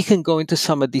 And we can go into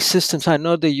some of these systems. I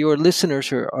know that your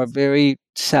listeners are very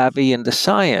savvy in the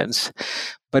science,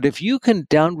 but if you can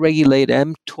downregulate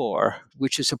mTOR,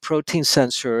 which is a protein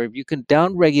sensor, if you can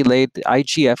downregulate the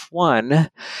IGF-1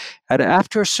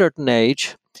 after a certain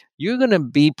age, you're going to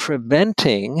be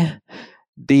preventing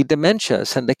the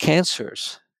dementias and the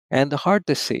cancers and the heart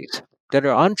disease that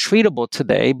are untreatable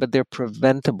today, but they're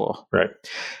preventable. Right.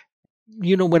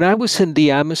 When I was in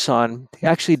the Amazon,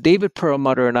 actually, David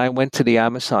Perlmutter and I went to the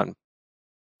Amazon.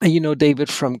 And David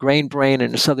from Grain Brain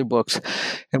and his other books.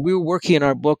 And we were working in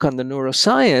our book on the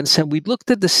neuroscience, and we looked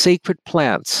at the sacred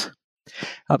plants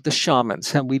of the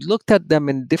shamans, and we looked at them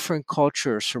in different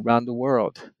cultures around the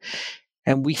world.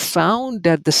 And we found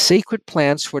that the sacred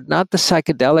plants were not the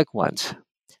psychedelic ones.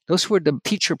 Those were the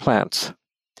teacher plants,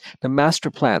 the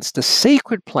master plants. The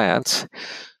sacred plants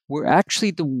were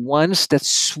actually the ones that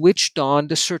switched on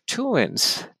the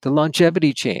sirtuins, the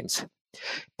longevity genes.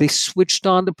 They switched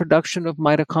on the production of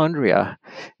mitochondria.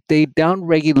 They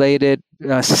downregulated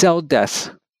cell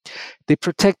death. They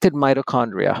protected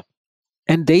mitochondria.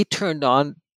 And they turned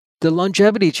on the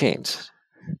longevity genes.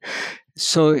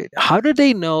 So how do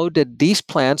they know that these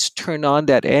plants turn on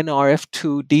that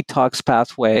NRF2 detox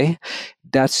pathway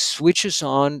that switches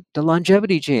on the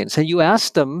longevity genes? And you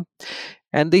ask them,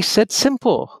 and they said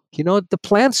simple, the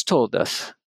plants told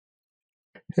us.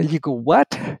 And you go,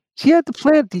 what? Yeah, the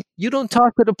plant. You don't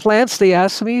talk to the plants, they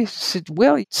asked me. I said,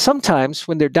 well, sometimes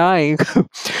when they're dying,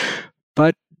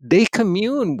 but they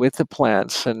commune with the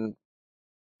plants. And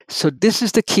so this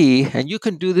is the key, and you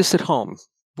can do this at home.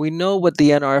 We know what the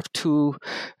NRF2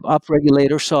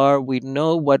 upregulators are. We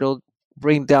know what will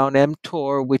bring down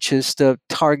mTOR, which is the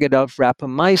target of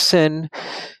rapamycin,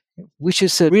 which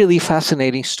is a really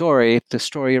fascinating story, the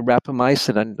story of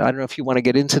rapamycin. And I don't know if you want to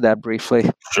get into that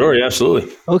briefly. Sure, yeah,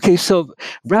 absolutely. Okay, so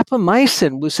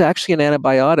rapamycin was actually an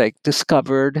antibiotic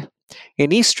discovered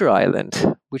in Easter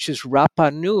Island, which is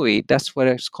Rapa Nui. That's what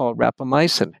it's called,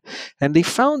 rapamycin. And they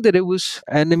found that it was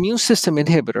an immune system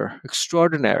inhibitor,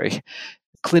 extraordinary.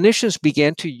 Clinicians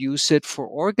began to use it for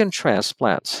organ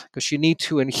transplants because you need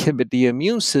to inhibit the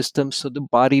immune system so the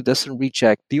body doesn't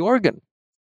reject the organ.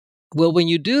 Well, when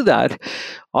you do that,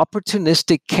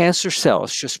 opportunistic cancer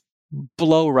cells just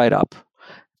blow right up.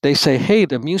 They say, hey,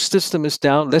 the immune system is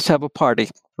down, let's have a party,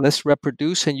 let's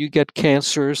reproduce, and you get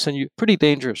cancers, and you're pretty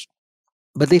dangerous.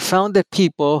 But they found that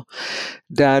people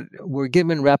that were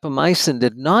given rapamycin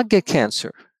did not get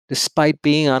cancer, despite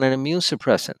being on an immune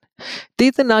suppressant. They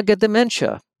did not get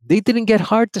dementia. They didn't get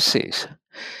heart disease.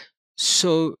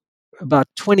 So about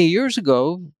 20 years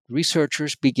ago,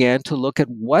 researchers began to look at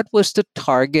what was the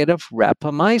target of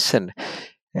rapamycin,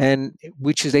 and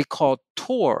which is they call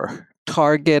TOR,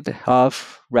 target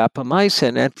of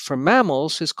rapamycin. And for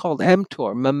mammals, it's called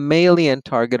mTOR, mammalian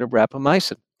target of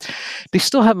rapamycin. They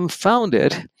still haven't found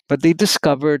it, but they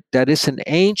discovered that it's an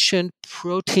ancient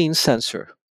protein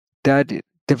sensor that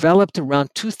developed around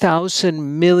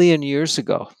 2,000 million years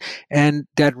ago and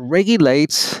that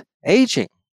regulates aging.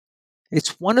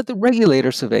 It's one of the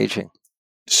regulators of aging.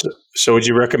 So would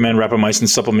you recommend rapamycin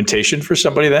supplementation for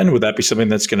somebody then? Would that be something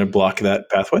that's going to block that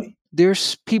pathway?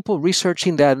 There's people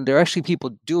researching that, and there are actually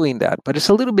people doing that, but it's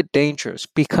a little bit dangerous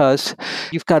because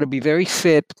you've got to be very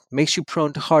fit, makes you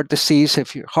prone to heart disease,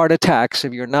 heart attacks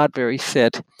if you're not very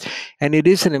fit, and it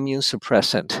is an immune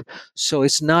suppressant. So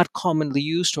it's not commonly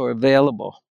used or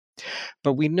available.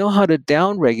 But we know how to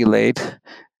downregulate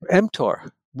mTOR.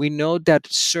 We know that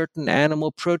certain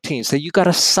animal proteins, that you got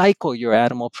to cycle your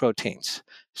animal proteins.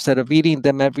 Instead of eating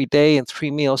them every day and 3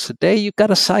 meals a day, you've got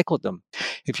to cycle them.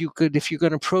 If you're going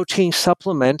to protein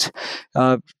supplement,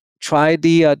 try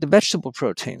the vegetable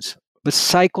proteins, but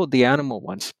cycle the animal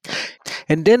ones.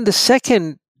 And then the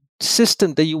second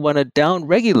system that you want to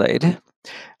downregulate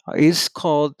is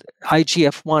called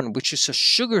IGF-1, which is a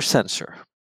sugar sensor.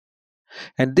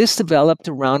 And this developed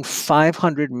around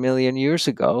 500 million years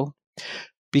ago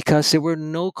because there were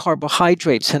no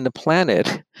carbohydrates in the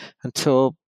planet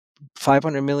until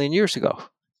 500 million years ago,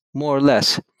 more or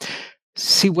less.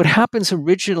 See, what happens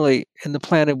originally in the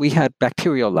planet, we had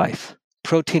bacterial life,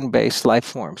 protein-based life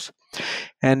forms.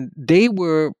 And they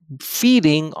were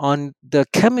feeding on the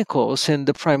chemicals in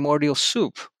the primordial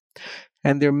soup.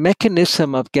 And their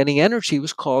mechanism of getting energy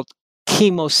was called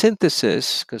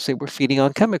chemosynthesis because they were feeding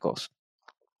on chemicals.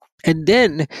 And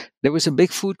then there was a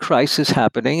big food crisis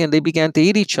happening, and they began to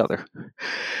eat each other.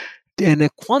 And a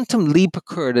quantum leap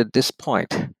occurred at this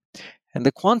point. And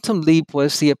the quantum leap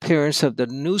was the appearance of the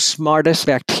new smartest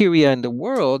bacteria in the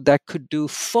world that could do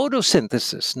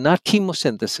photosynthesis, not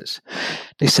chemosynthesis.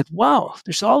 They said, wow,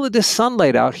 there's all of this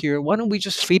sunlight out here. Why don't we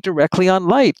just feed directly on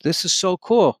light? This is so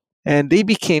cool. And they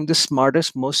became the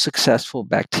smartest, most successful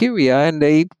bacteria, and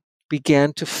they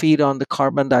began to feed on the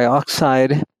carbon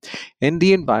dioxide in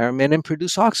the environment and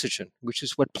produce oxygen, which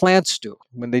is what plants do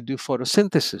when they do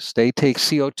photosynthesis. They take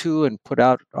CO2 and put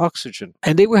out oxygen.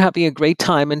 And they were having a great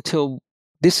time until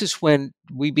this is when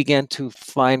we began to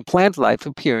find plant life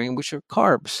appearing, which are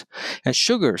carbs and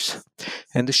sugars,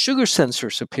 and the sugar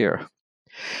sensors appear.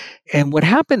 And what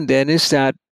happened then is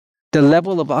that the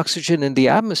level of oxygen in the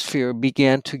atmosphere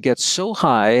began to get so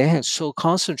high and so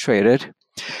concentrated,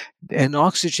 and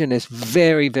oxygen is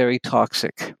very, very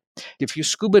toxic. If you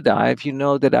scuba dive, you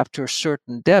know that after a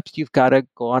certain depth, you've got to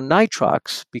go on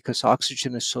nitrox because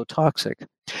oxygen is so toxic.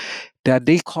 That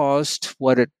they caused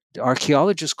what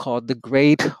archaeologists called the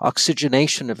Great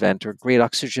Oxygenation Event or Great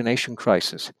Oxygenation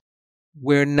Crisis,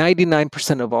 where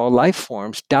 99% of all life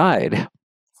forms died.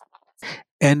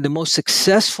 And the most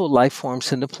successful life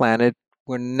forms in the planet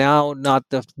were now not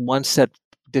the ones that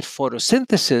did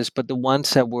photosynthesis, but the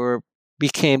ones that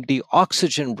became the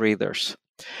oxygen breathers,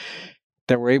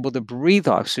 that were able to breathe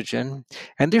oxygen.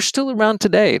 And they're still around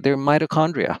today. They're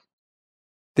mitochondria.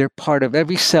 They're part of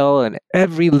every cell and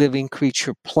every living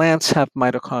creature. Plants have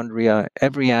mitochondria.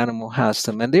 Every animal has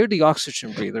them. And they're the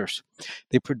oxygen breathers.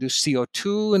 They produce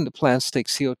CO2, and the plants take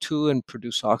CO2 and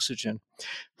produce oxygen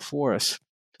for us.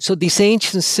 So these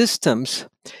ancient systems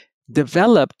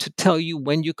developed to tell you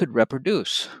when you could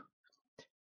reproduce.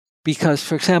 Because,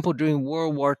 for example, during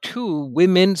World War II,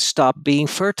 women stopped being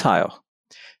fertile.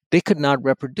 They could not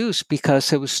reproduce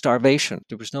because it was starvation.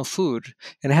 There was no food.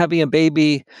 And having a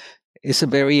baby is a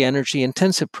very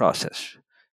energy-intensive process.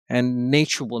 And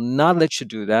nature will not let you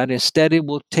do that. Instead, it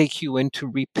will take you into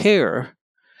repair,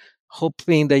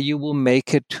 hoping that you will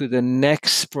make it to the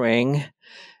next spring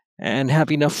and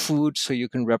have enough food so you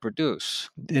can reproduce.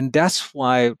 And that's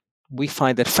why we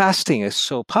find that fasting is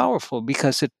so powerful,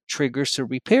 because it triggers the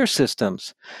repair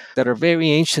systems that are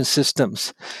very ancient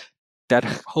systems that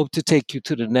hope to take you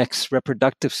to the next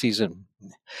reproductive season.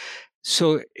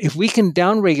 So if we can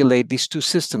downregulate these two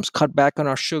systems, cut back on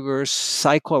our sugars,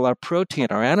 cycle our protein,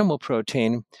 our animal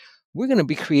protein, we're going to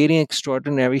be creating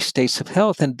extraordinary states of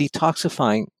health and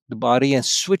detoxifying the body and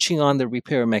switching on the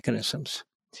repair mechanisms.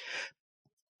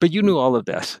 But you knew all of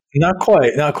this. Not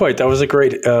quite, not quite. That was a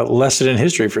great lesson in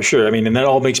history for sure. I mean, and that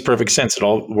all makes perfect sense. It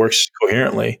all works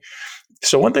coherently.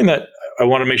 So one thing that I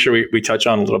want to make sure we touch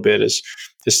on a little bit is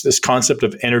this concept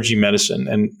of energy medicine.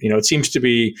 And, it seems to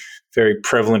be very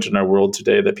prevalent in our world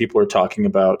today that people are talking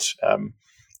about,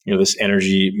 this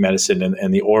energy medicine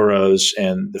and the auras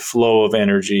and the flow of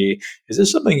energy. Is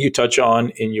this something you touch on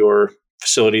in your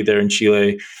facility there in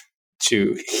Chile,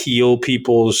 to heal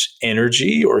people's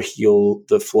energy or heal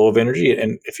the flow of energy?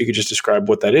 And if you could just describe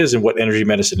what that is and what energy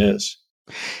medicine is.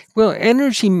 Well,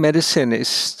 energy medicine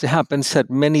happens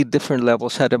at many different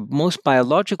levels. At a most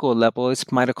biological level, it's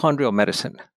mitochondrial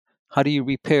medicine. How do you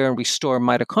repair and restore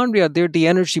mitochondria? They're the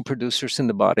energy producers in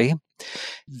the body.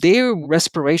 Their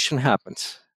respiration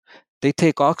happens. They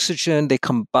take oxygen, they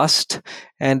combust,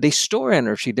 and they store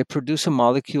energy. They produce a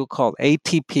molecule called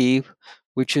ATP,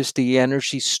 which is the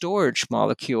energy storage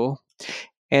molecule.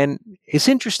 And it's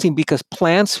interesting because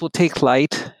plants will take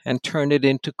light and turn it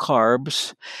into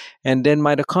carbs, and then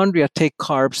mitochondria take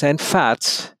carbs and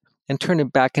fats and turn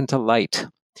it back into light.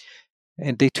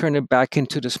 And they turn it back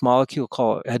into this molecule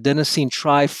called adenosine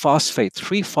triphosphate,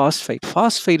 3-phosphate.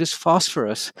 Phosphate is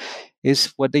phosphorus,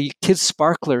 is what the kids'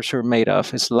 sparklers are made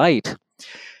of, is light.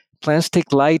 Plants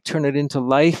take light, turn it into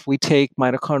life.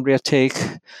 Mitochondria take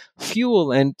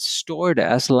fuel and store it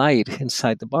as light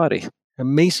inside the body.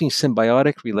 Amazing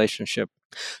symbiotic relationship.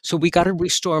 So we got to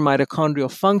restore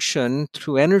mitochondrial function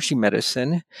through energy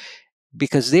medicine,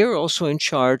 because they're also in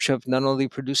charge of not only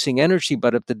producing energy,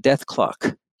 but of the death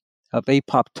clock, of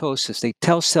apoptosis. They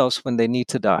tell cells when they need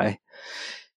to die.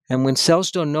 And when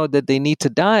cells don't know that they need to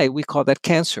die, we call that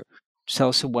cancer.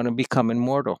 Cells that want to become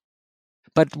immortal.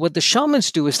 But what the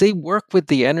shamans do is they work with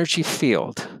the energy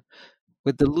field,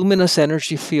 with the luminous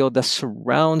energy field that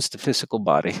surrounds the physical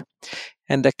body,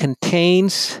 and that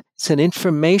it's an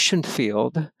information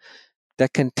field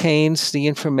that contains the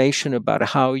information about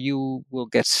how you will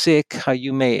get sick, how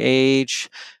you may age,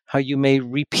 how you may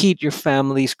repeat your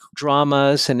family's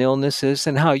dramas and illnesses,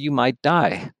 and how you might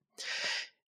die.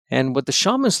 And what the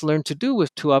shamans learned to do was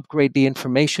to upgrade the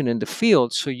information in the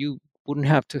field so you wouldn't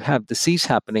have to have disease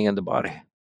happening in the body.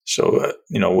 So,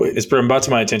 it's brought to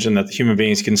my attention that the human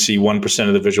beings can see 1%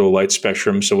 of the visual light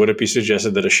spectrum. So would it be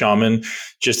suggested that a shaman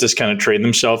just has kind of trained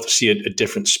themselves to see a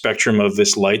different spectrum of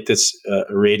this light that's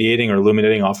irradiating or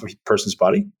illuminating off of a person's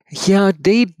body? Yeah,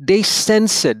 they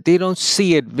sense it. They don't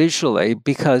see it visually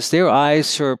because their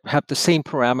eyes have the same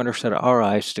parameters that our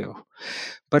eyes do.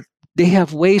 But they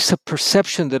have ways of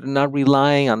perception that are not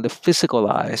relying on the physical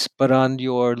eyes, but on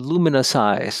your luminous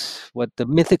eyes. What the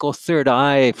mythical third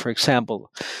eye, for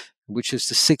example, which is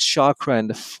the sixth chakra in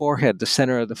the forehead, the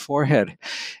center of the forehead,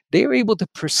 they are able to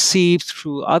perceive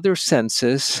through other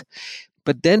senses,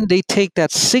 but then they take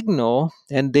that signal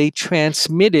and they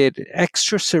transmit it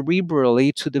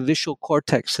extracerebrally to the visual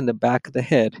cortex in the back of the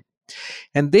head.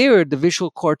 And there, the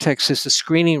visual cortex is the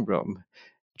screening room,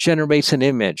 generates an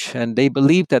image, and they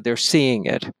believe that they're seeing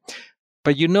it.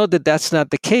 But you know that that's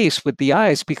not the case with the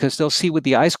eyes because they'll see with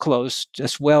the eyes closed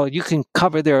as well. You can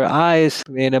cover their eyes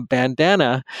in a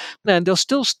bandana and they'll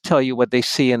still tell you what they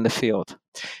see in the field.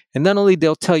 And not only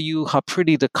they'll tell you how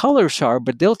pretty the colors are,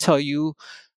 but they'll tell you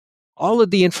all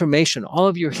of the information, all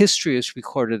of your history is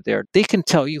recorded there. They can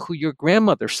tell you who your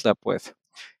grandmother slept with.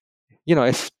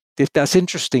 If that's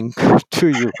interesting to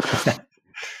you.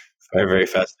 Very, very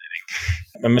fascinating.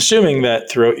 I'm assuming that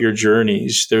throughout your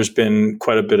journeys, there's been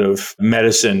quite a bit of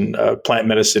medicine, plant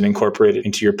medicine incorporated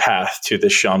into your path to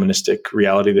this shamanistic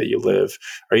reality that you live.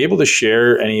 Are you able to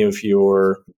share any of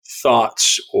your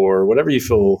thoughts or whatever you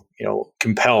feel,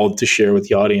 compelled to share with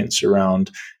the audience around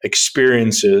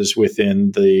experiences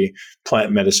within the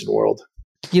plant medicine world?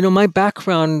 My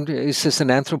background is as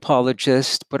an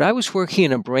anthropologist, but I was working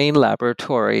in a brain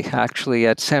laboratory actually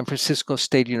at San Francisco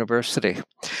State University.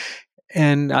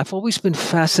 And I've always been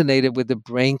fascinated with the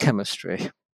brain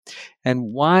chemistry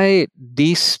and why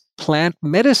these plant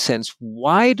medicines,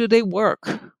 why do they work?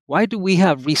 Why do we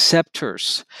have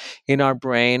receptors in our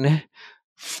brain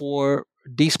for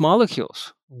these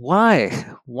molecules?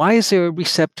 Why? Why is there a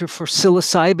receptor for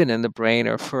psilocybin in the brain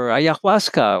or for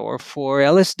ayahuasca or for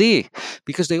LSD?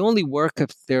 Because they only work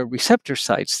if there are receptor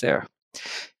sites there.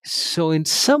 So, in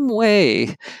some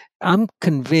way, I'm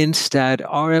convinced that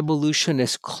our evolution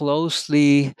is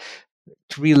closely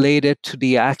related to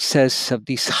the access of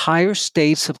these higher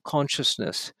states of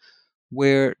consciousness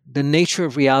where the nature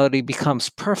of reality becomes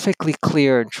perfectly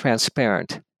clear and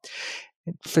transparent,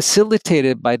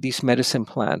 facilitated by these medicine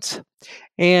plants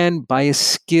and by a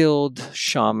skilled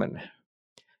shaman.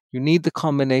 You need the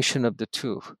combination of the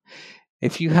two.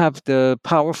 If you have the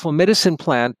powerful medicine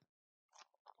plant,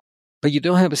 but you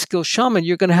don't have a skilled shaman,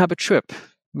 you're going to have a trip.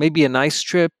 Maybe a nice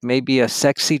trip, maybe a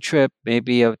sexy trip,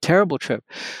 maybe a terrible trip.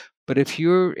 But if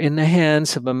you're in the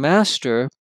hands of a master,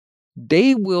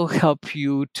 they will help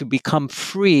you to become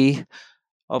free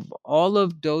of all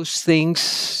of those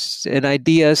things and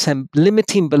ideas and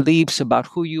limiting beliefs about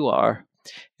who you are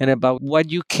and about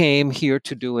what you came here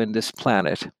to do in this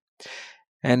planet.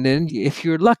 And then, if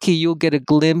you're lucky, you'll get a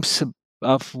glimpse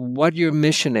of what your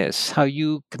mission is, how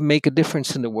you can make a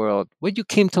difference in the world, what you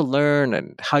came to learn,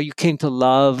 and how you came to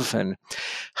love, and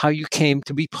how you came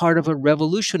to be part of a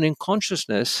revolution in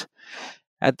consciousness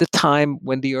at the time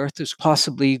when the earth is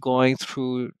possibly going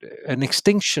through an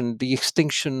extinction, the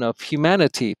extinction of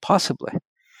humanity, possibly.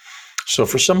 So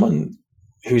for someone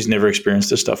who's never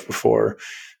experienced this stuff before,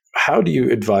 how do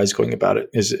you advise going about it?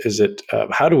 Is it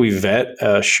how do we vet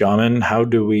a shaman? How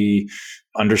do we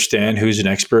understand who's an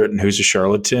expert and who's a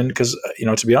charlatan? Because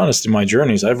to be honest, in my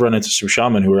journeys, I've run into some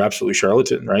shaman who are absolutely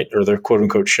charlatan, right? Or they're quote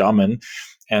unquote shaman,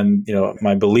 and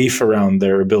my belief around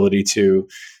their ability to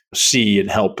see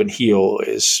and help and heal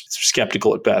is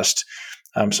skeptical at best.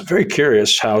 So I'm very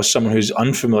curious how someone who's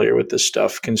unfamiliar with this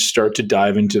stuff can start to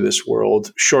dive into this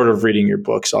world, short of reading your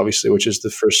books, obviously, which is the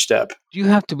first step. You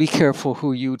have to be careful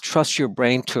who you trust your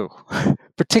brain to,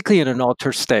 particularly in an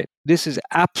altered state. This is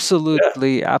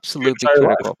absolutely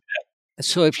critical.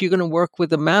 So if you're going to work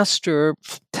with a master,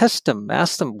 test them,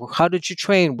 ask them, how did you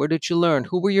train? Where did you learn?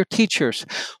 Who were your teachers?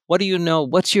 What do you know?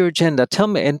 What's your agenda? Tell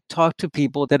me, and talk to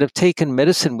people that have taken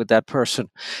medicine with that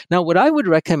person. Now, what I would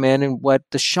recommend and what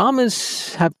the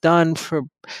shamans have done for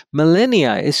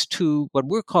millennia is to what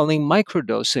we're calling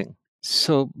microdosing.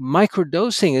 So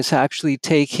microdosing is actually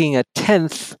taking a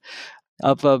tenth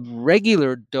of a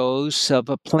regular dose of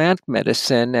a plant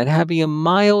medicine and having a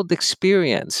mild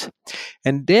experience.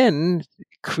 And then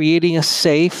creating a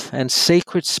safe and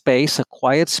sacred space, a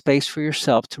quiet space for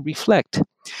yourself to reflect.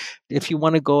 If you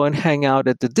want to go and hang out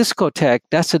at the discotheque,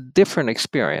 that's a different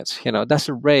experience. That's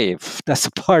a rave, that's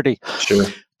a party. Sure.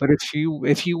 But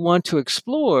if you want to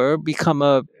explore, become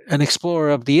an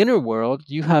explorer of the inner world,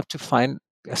 you have to find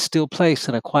a still place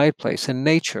and a quiet place in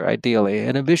nature, ideally,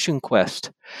 and a vision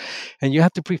quest. And you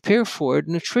have to prepare for it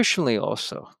nutritionally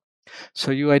also.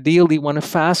 So you ideally want to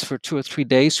fast for 2 or 3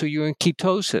 days so you're in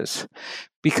ketosis.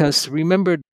 Because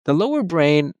remember, the lower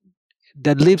brain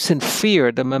that lives in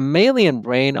fear, the mammalian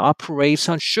brain, operates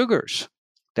on sugars.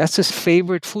 That's his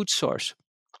favorite food source.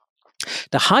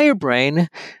 The higher brain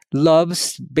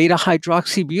loves beta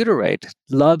hydroxybutyrate,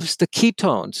 loves the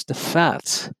ketones, the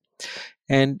fats.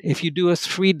 And if you do a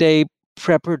 3-day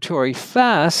preparatory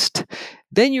fast,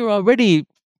 then you're already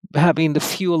having the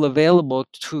fuel available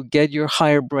to get your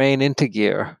higher brain into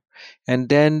gear. And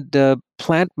then the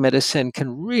plant medicine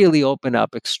can really open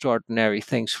up extraordinary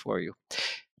things for you.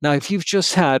 Now, if you've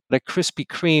just had a Krispy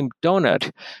Kreme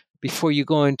donut before you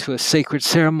go into a sacred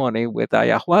ceremony with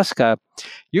ayahuasca,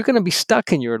 you're going to be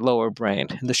stuck in your lower brain,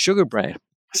 in the sugar brain.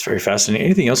 That's very fascinating.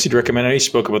 Anything else you'd recommend? I know you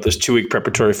spoke about this 2-week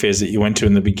preparatory phase that you went to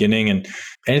in the beginning, and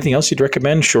anything else you'd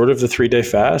recommend short of the 3-day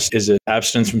fast? Is it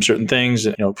abstinence from certain things,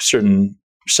 certain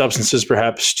substances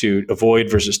perhaps to avoid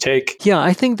versus take? Yeah,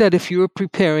 I think that if you're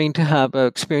preparing to have an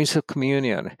experience of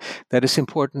communion, that it's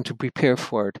important to prepare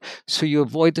for it. So you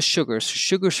avoid the sugars.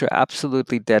 Sugars are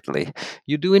absolutely deadly.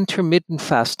 You do intermittent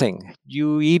fasting.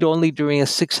 You eat only during a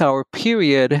 6-hour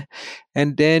period,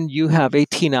 and then you have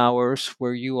 18 hours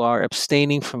where you are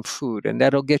abstaining from food, and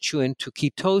that'll get you into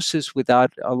ketosis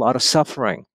without a lot of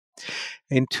suffering,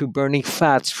 into burning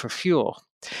fats for fuel.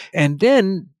 And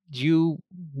then you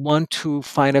want to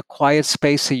find a quiet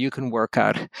space that you can work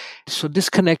at. So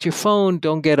disconnect your phone,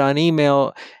 don't get on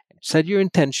email. Set your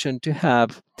intention to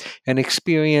have an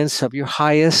experience of your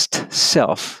highest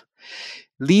self.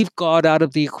 Leave God out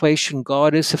of the equation.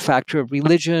 God is a factor of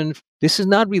religion. This is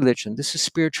not religion. This is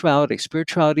spirituality.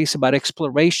 Spirituality is about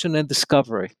exploration and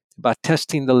discovery, about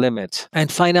testing the limits and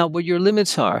find out what your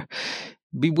limits are.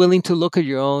 Be willing to look at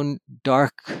your own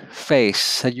dark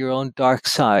face, at your own dark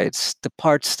sides, the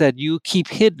parts that you keep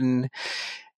hidden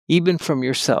even from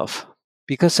yourself,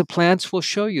 because the plants will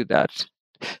show you that.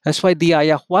 That's why the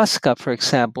ayahuasca, for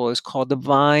example, is called the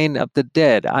vine of the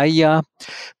dead. Aya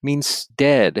means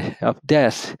dead, of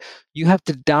death. You have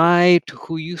to die to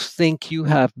who you think you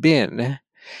have been.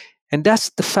 And that's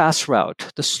the fast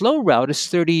route. The slow route is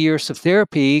 30 years of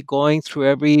therapy, going through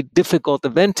every difficult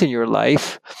event in your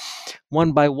life,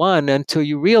 one by one, until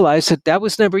you realize that that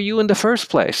was never you in the first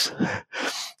place.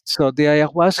 So the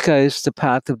ayahuasca is the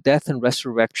path of death and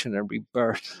resurrection and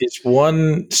rebirth. Is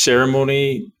one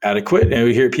ceremony adequate? And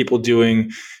we hear people doing,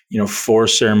 4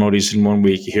 ceremonies in 1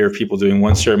 week. You hear people doing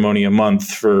 1 ceremony a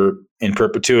month in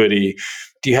perpetuity.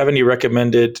 Do you have any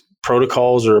recommended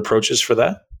protocols or approaches for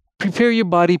that? Prepare your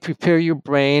body, prepare your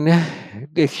brain.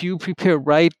 If you prepare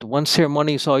right, 1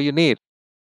 ceremony is all you need.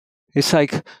 It's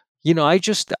like, I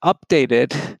just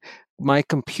updated my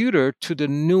computer to the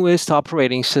newest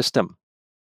operating system.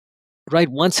 Right?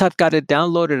 Once I've got it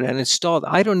downloaded and installed,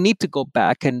 I don't need to go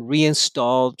back and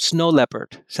reinstall Snow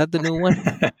Leopard. Is that the new one?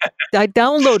 I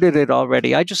downloaded it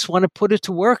already. I just want to put it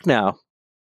to work now.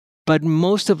 But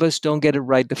most of us don't get it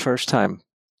right the first time.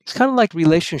 It's kind of like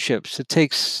relationships. It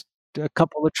takes a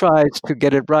couple of tries to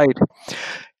get it right.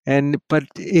 But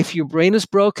if your brain is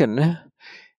broken,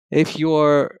 if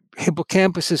your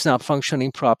hippocampus is not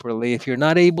functioning properly, if you're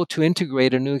not able to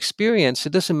integrate a new experience,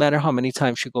 it doesn't matter how many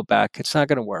times you go back, it's not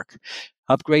going to work.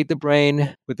 Upgrade the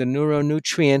brain with the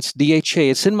neuronutrients,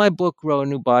 DHA. It's in my book, Grow a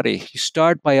New Body. You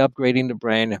start by upgrading the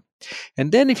brain.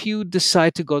 And then if you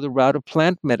decide to go the route of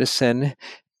plant medicine,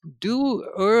 do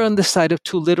err on the side of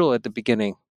too little at the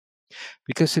beginning.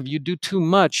 Because if you do too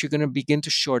much, you're going to begin to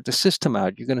short the system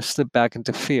out. You're going to slip back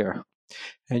into fear.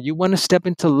 And you want to step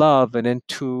into love and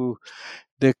into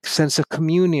the sense of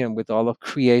communion with all of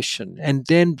creation, and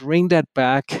then bring that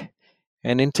back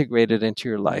and integrate it into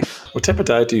your life. What type of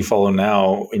diet do you follow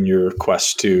now in your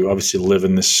quest to obviously live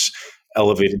in this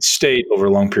elevated state over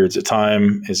long periods of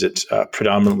time? Is it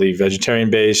predominantly vegetarian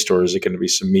based, or is it going to be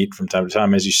some meat from time to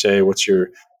time, as you say? What's your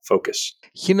focus?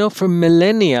 For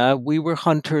millennia, we were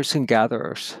hunters and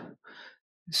gatherers.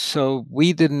 So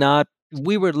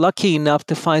we were lucky enough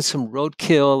to find some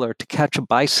roadkill or to catch a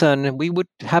bison, and we would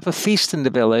have a feast in the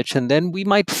village, and then we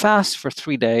might fast for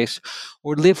 3 days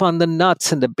or live on the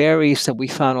nuts and the berries that we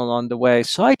found along the way.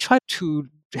 So I tried to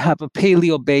have a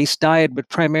paleo-based diet, but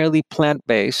primarily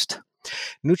plant-based,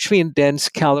 nutrient-dense,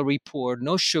 calorie-poor,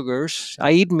 no sugars.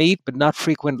 I eat meat, but not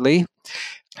frequently.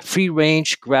 Free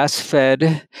range, grass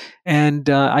fed, and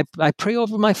I pray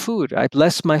over my food. I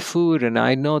bless my food, and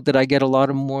I know that I get a lot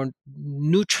of more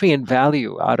nutrient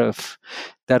value out of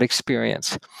that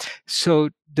experience. So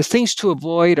the things to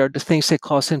avoid are the things that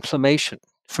cause inflammation.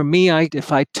 For me,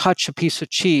 if I touch a piece of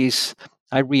cheese,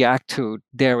 I react to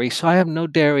dairy. So I have no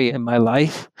dairy in my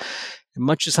life. As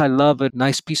much as I love a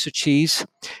nice piece of cheese.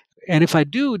 And if I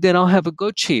do, then I'll have a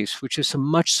goat cheese, which is a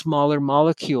much smaller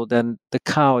molecule than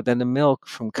the milk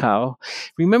from cow.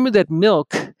 Remember that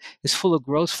milk is full of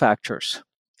growth factors.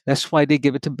 That's why they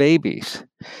give it to babies.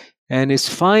 And it's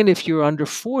fine if you're under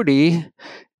 40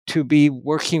 to be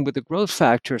working with the growth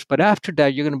factors, but after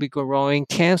that, you're going to be growing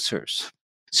cancers.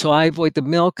 So I avoid the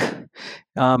milk.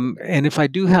 And if I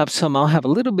do have some, I'll have a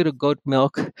little bit of goat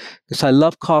milk because I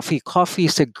love coffee. Coffee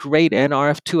is a great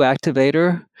NRF2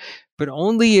 activator, but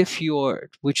only if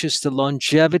which is the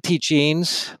longevity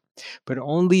genes, but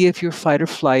only if your fight or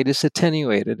flight is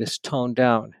attenuated, is toned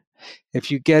down. If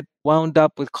you get wound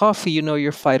up with coffee, you know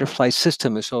your fight or flight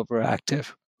system is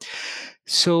overactive.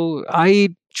 So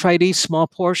I try to eat small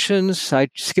portions. I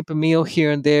skip a meal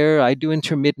here and there. I do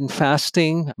intermittent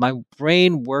fasting. My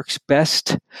brain works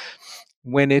best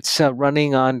when it's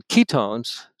running on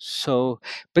ketones. So,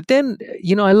 but then,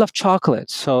 I love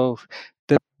chocolate. So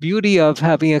the beauty of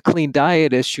having a clean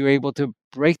diet is you're able to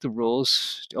break the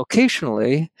rules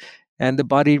occasionally and the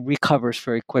body recovers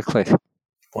very quickly.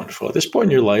 Wonderful. At this point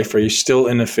in your life, are you still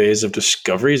in a phase of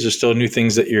discovery? Is there still new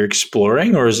things that you're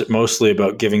exploring, or is it mostly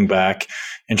about giving back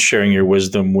and sharing your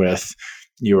wisdom with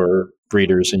your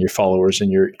readers and your followers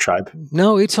and your tribe?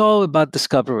 No, it's all about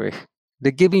discovery.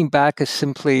 The giving back is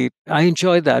simply, I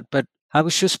enjoy that, but I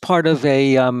was just part of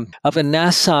a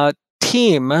NASA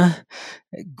team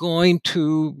going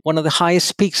to one of the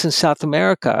highest peaks in South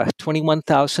America,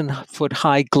 21,000 foot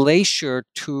high glacier,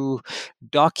 to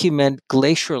document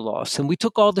glacier loss. And we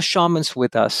took all the shamans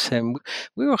with us, and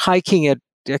we were hiking at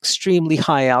extremely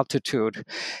high altitude.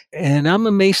 And I'm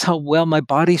amazed how well my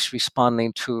body's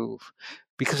responding to,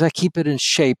 because I keep it in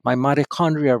shape. My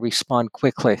mitochondria respond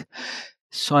quickly.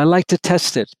 So I like to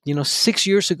test it. 6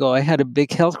 years ago, I had a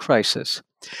big health crisis.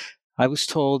 I was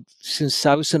told, since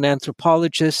I was an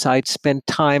anthropologist, I'd spent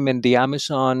time in the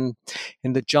Amazon,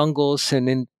 in the jungles, and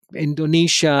in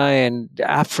Indonesia and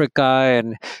Africa,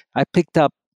 and I picked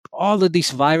up all of these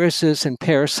viruses and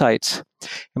parasites,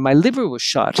 and my liver was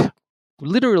shot.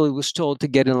 Literally was told to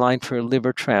get in line for a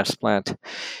liver transplant.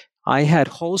 I had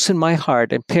holes in my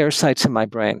heart and parasites in my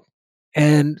brain.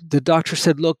 And the doctor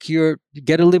said, look, you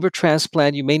get a liver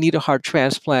transplant, you may need a heart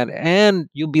transplant, and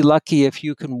you'll be lucky if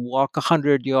you can walk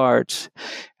 100 yards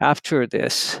after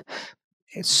this.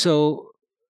 So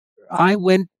I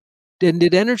went and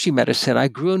did energy medicine. I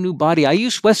grew a new body. I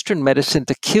used Western medicine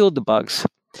to kill the bugs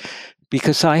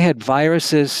because I had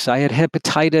viruses, I had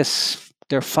hepatitis.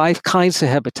 There are 5 kinds of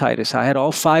hepatitis. I had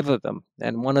all 5 of them,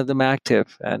 and one of them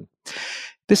active. And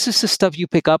this is the stuff you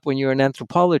pick up when you're an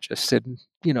anthropologist in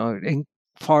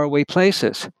faraway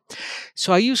places.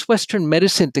 So I used Western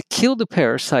medicine to kill the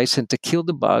parasites and to kill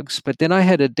the bugs, but then I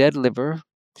had a dead liver,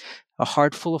 a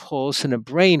heart full of holes, and a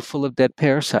brain full of dead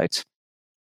parasites.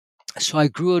 So I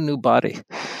grew a new body.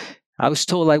 I was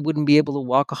told I wouldn't be able to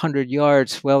walk 100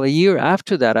 yards. Well, a year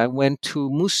after that, I went to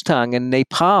Mustang in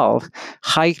Nepal,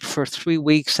 hiked for 3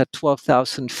 weeks at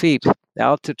 12,000 feet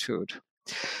altitude.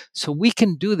 So we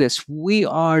can do this. We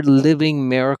are living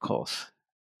miracles.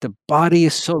 The body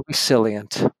is so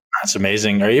resilient. That's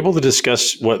amazing. Are you able to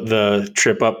discuss what the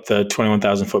trip up the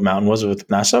 21,000 foot mountain was with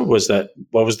NASA?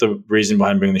 What was the reason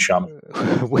behind bringing the shaman?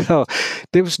 Well,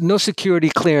 there was no security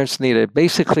clearance needed.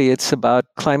 Basically, it's about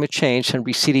climate change and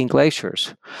receding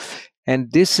glaciers.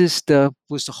 And this was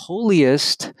the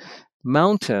holiest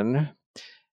mountain.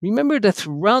 Remember that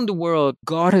around the world,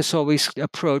 God has always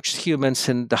approached humans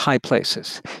in the high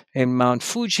places, in Mount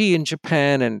Fuji in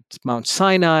Japan and Mount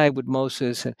Sinai with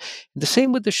Moses, and the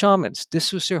same with the shamans.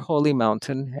 This was their holy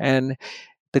mountain, and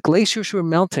the glaciers were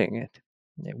melting,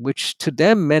 which to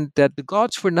them meant that the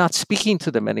gods were not speaking to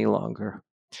them any longer.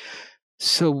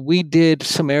 So we did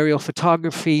some aerial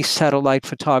photography, satellite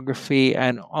photography,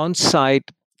 and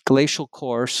on-site glacial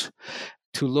course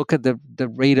to look at the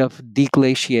rate of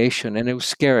deglaciation, and it was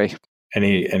scary.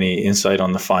 Any insight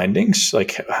on the findings?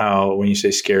 Like how, when you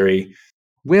say scary?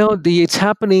 Well, it's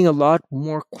happening a lot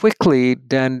more quickly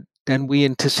than we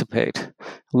anticipate,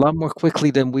 a lot more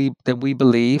quickly than we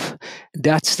believe.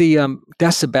 That's the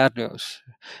bad news,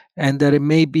 and that it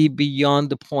may be beyond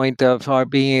the point of our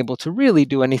being able to really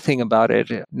do anything about it.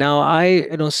 Now, I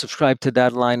don't subscribe to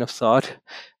that line of thought,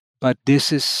 but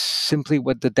this is simply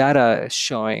what the data is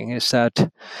showing, is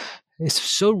that it's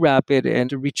so rapid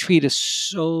and the retreat is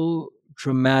so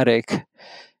dramatic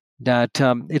that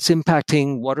it's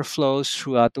impacting water flows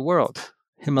throughout the world.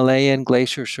 Himalayan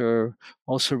glaciers are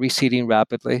also receding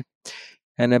rapidly,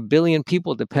 and 1 billion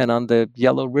people depend on the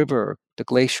Yellow River, the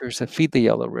glaciers that feed the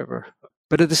Yellow River.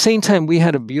 But at the same time, we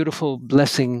had a beautiful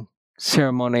blessing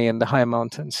ceremony in the high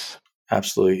mountains.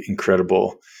 Absolutely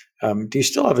incredible. Do you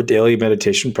still have a daily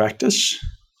meditation practice?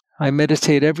 I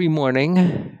meditate every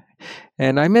morning,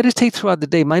 and I meditate throughout the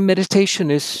day. My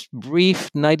meditation is brief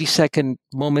 90-second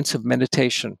moments of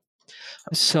meditation.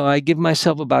 So I give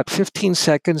myself about 15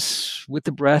 seconds with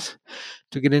the breath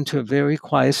to get into a very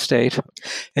quiet state.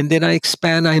 And then I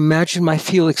expand. I imagine my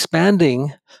field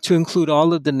expanding to include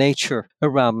all of the nature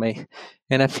around me.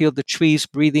 And I feel the trees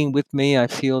breathing with me. I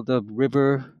feel the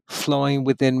river flowing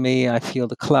within me. I feel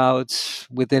the clouds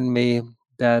within me,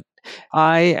 that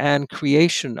I and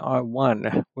creation are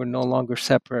one. We're no longer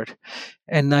separate.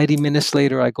 And 90 minutes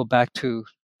later, I go back to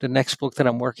the next book that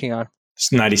I'm working on.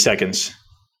 It's 90 seconds,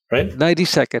 right? 90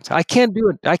 seconds. I can't do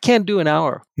it. I can't do an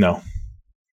hour. No.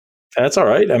 That's all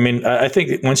right. I mean, I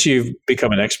think once you've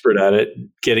become an expert at it,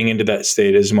 getting into that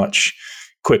state is much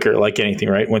quicker, like anything,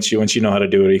 right? Once you know how to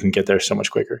do it, you can get there so much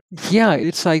quicker. Yeah,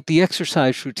 it's like the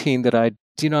exercise routine that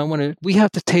we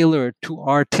have to tailor it to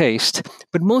our taste.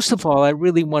 But most of all, I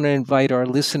really want to invite our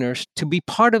listeners to be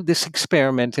part of this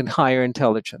experiment in higher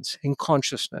intelligence, in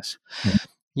consciousness.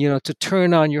 To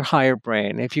turn on your higher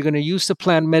brain. If you're going to use the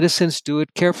plant medicines, do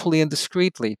it carefully and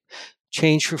discreetly.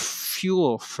 Change your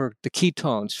fuel for the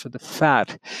ketones, for the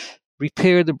fat.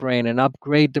 Repair the brain and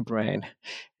upgrade the brain.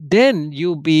 Then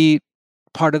you'll be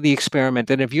part of the experiment.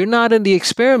 And if you're not in the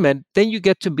experiment, then you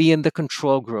get to be in the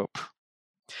control group.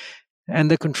 And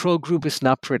the control group is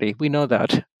not pretty. We know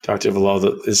that. Dr.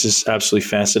 Villoldo, this is absolutely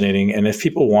fascinating. And if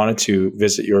people wanted to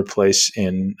visit your place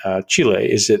in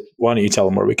Chile, why don't you tell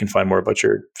them where we can find more about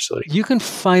your facility? You can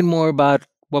find more about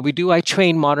what we do. I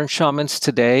train modern shamans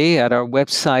today at our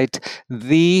website,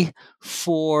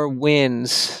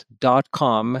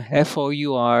 the4winds.com,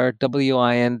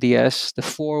 FOURWINDS,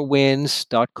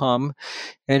 the4winds.com,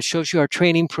 and shows you our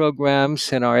training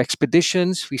programs and our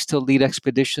expeditions. We still lead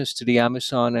expeditions to the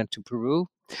Amazon and to Peru.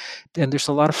 And there's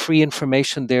a lot of free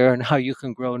information there on how you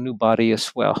can grow a new body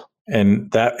as well.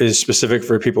 And that is specific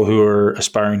for people who are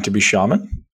aspiring to be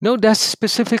shaman? No, that's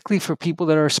specifically for people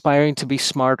that are aspiring to be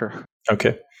smarter.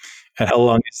 Okay. And how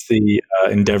long is the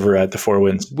endeavor at the Four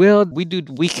Winds? Well, we do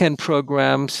weekend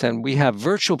programs and we have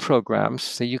virtual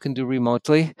programs that you can do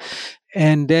remotely.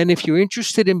 And then if you're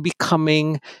interested in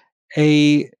becoming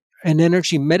an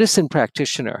energy medicine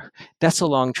practitioner, that's a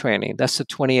long training. That's a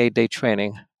 28-day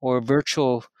training, or a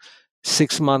virtual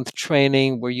 6-month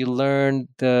training where you learn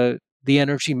the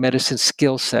energy medicine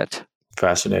skill set.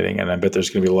 Fascinating. And I bet there's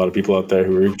going to be a lot of people out there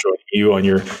who are joining you on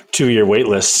your 2-year wait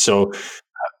list. So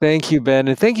thank you, Ben.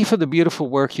 And thank you for the beautiful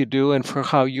work you do and for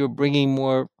how you're bringing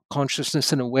more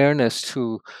consciousness and awareness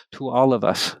to all of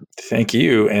us. Thank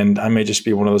you. And I may just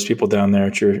be one of those people down there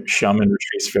at your shaman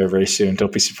retreats very, very soon.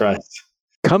 Don't be surprised.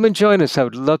 Come and join us. I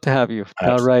would love to have you.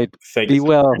 Absolutely. All right. Thank you. Be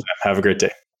well. Have a great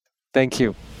day. Thank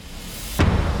you.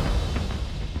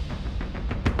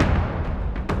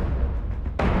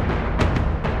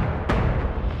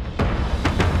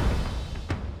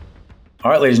 All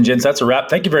right, ladies and gents, that's a wrap.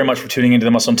 Thank you very much for tuning into the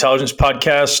Muscle Intelligence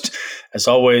Podcast. As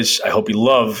always, I hope you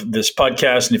love this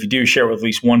podcast. And if you do, share it with at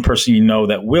least one person you know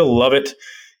that will love it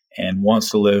and wants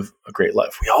to live a great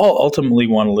life. We all ultimately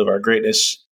want to live our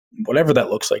greatness, whatever that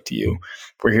looks like to you.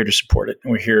 We're here to support it.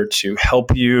 And we're here to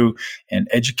help you and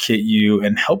educate you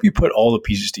and help you put all the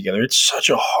pieces together. It's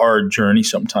such a hard journey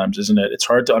sometimes, isn't it? It's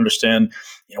hard to understand,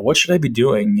 what should I be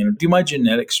doing? Do my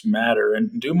genetics matter?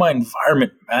 And do my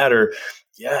environment matter?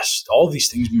 Yes, all these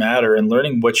things matter, and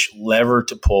learning which lever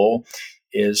to pull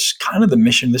is kind of the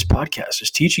mission of this podcast,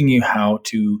 is teaching you how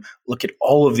to look at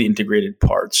all of the integrated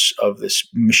parts of this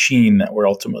machine that we're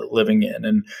ultimately living in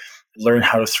and learn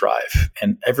how to thrive.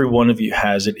 And every one of you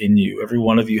has it in you. Every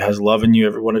one of you has love in you.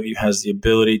 Every one of you has the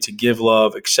ability to give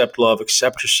love, accept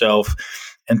yourself,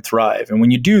 and thrive. And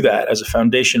when you do that as a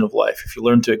foundation of life, if you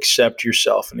learn to accept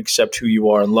yourself and accept who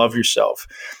you are and love yourself,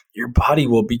 your body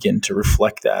will begin to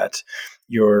reflect that.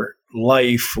 Your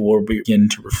life will begin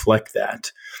to reflect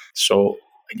that. So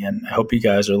again, I hope you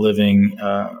guys are living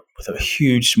with a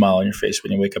huge smile on your face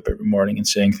when you wake up every morning and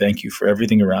saying thank you for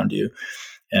everything around you.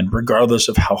 And regardless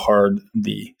of how hard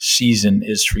the season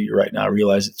is for you right now,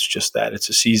 realize it's just that. It's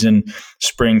a season.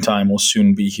 Springtime will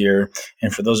soon be here.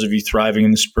 And for those of you thriving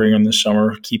in the spring and the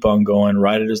summer, keep on going.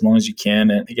 Ride it as long as you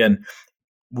can. And again,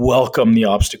 welcome the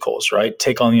obstacles, right?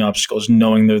 Take on the obstacles,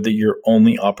 knowing they're your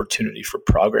only opportunity for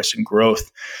progress and growth.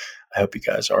 I hope you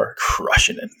guys are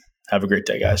crushing it. Have a great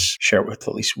day, guys. Share it with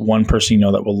at least one person you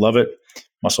know that will love it.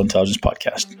 Muscle Intelligence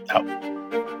Podcast out.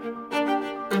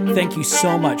 Thank you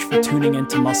so much for tuning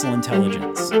into Muscle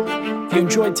Intelligence. If you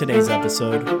enjoyed today's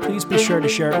episode, please be sure to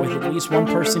share it with at least one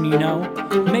person you know.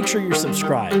 Make sure you're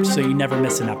subscribed so you never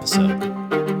miss an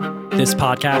episode. This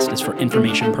podcast is for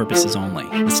information purposes only.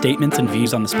 The statements and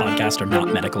views on this podcast are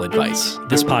not medical advice.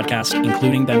 This podcast,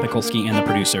 including Ben Pekulski and the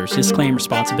producers, disclaim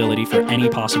responsibility for any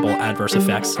possible adverse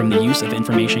effects from the use of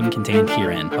information contained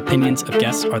herein. Opinions of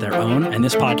guests are their own, and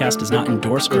this podcast does not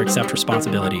endorse or accept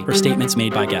responsibility for statements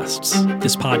made by guests.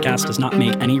 This podcast does not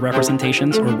make any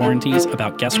representations or warranties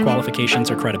about guest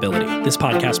qualifications or credibility. This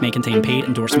podcast may contain paid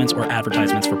endorsements or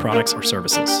advertisements for products or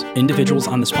services. Individuals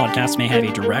on this podcast may have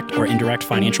a direct or indirect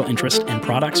financial interest in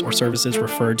products or services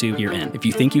referred to herein. If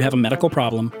you think you have a medical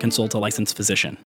problem, consult a licensed physician.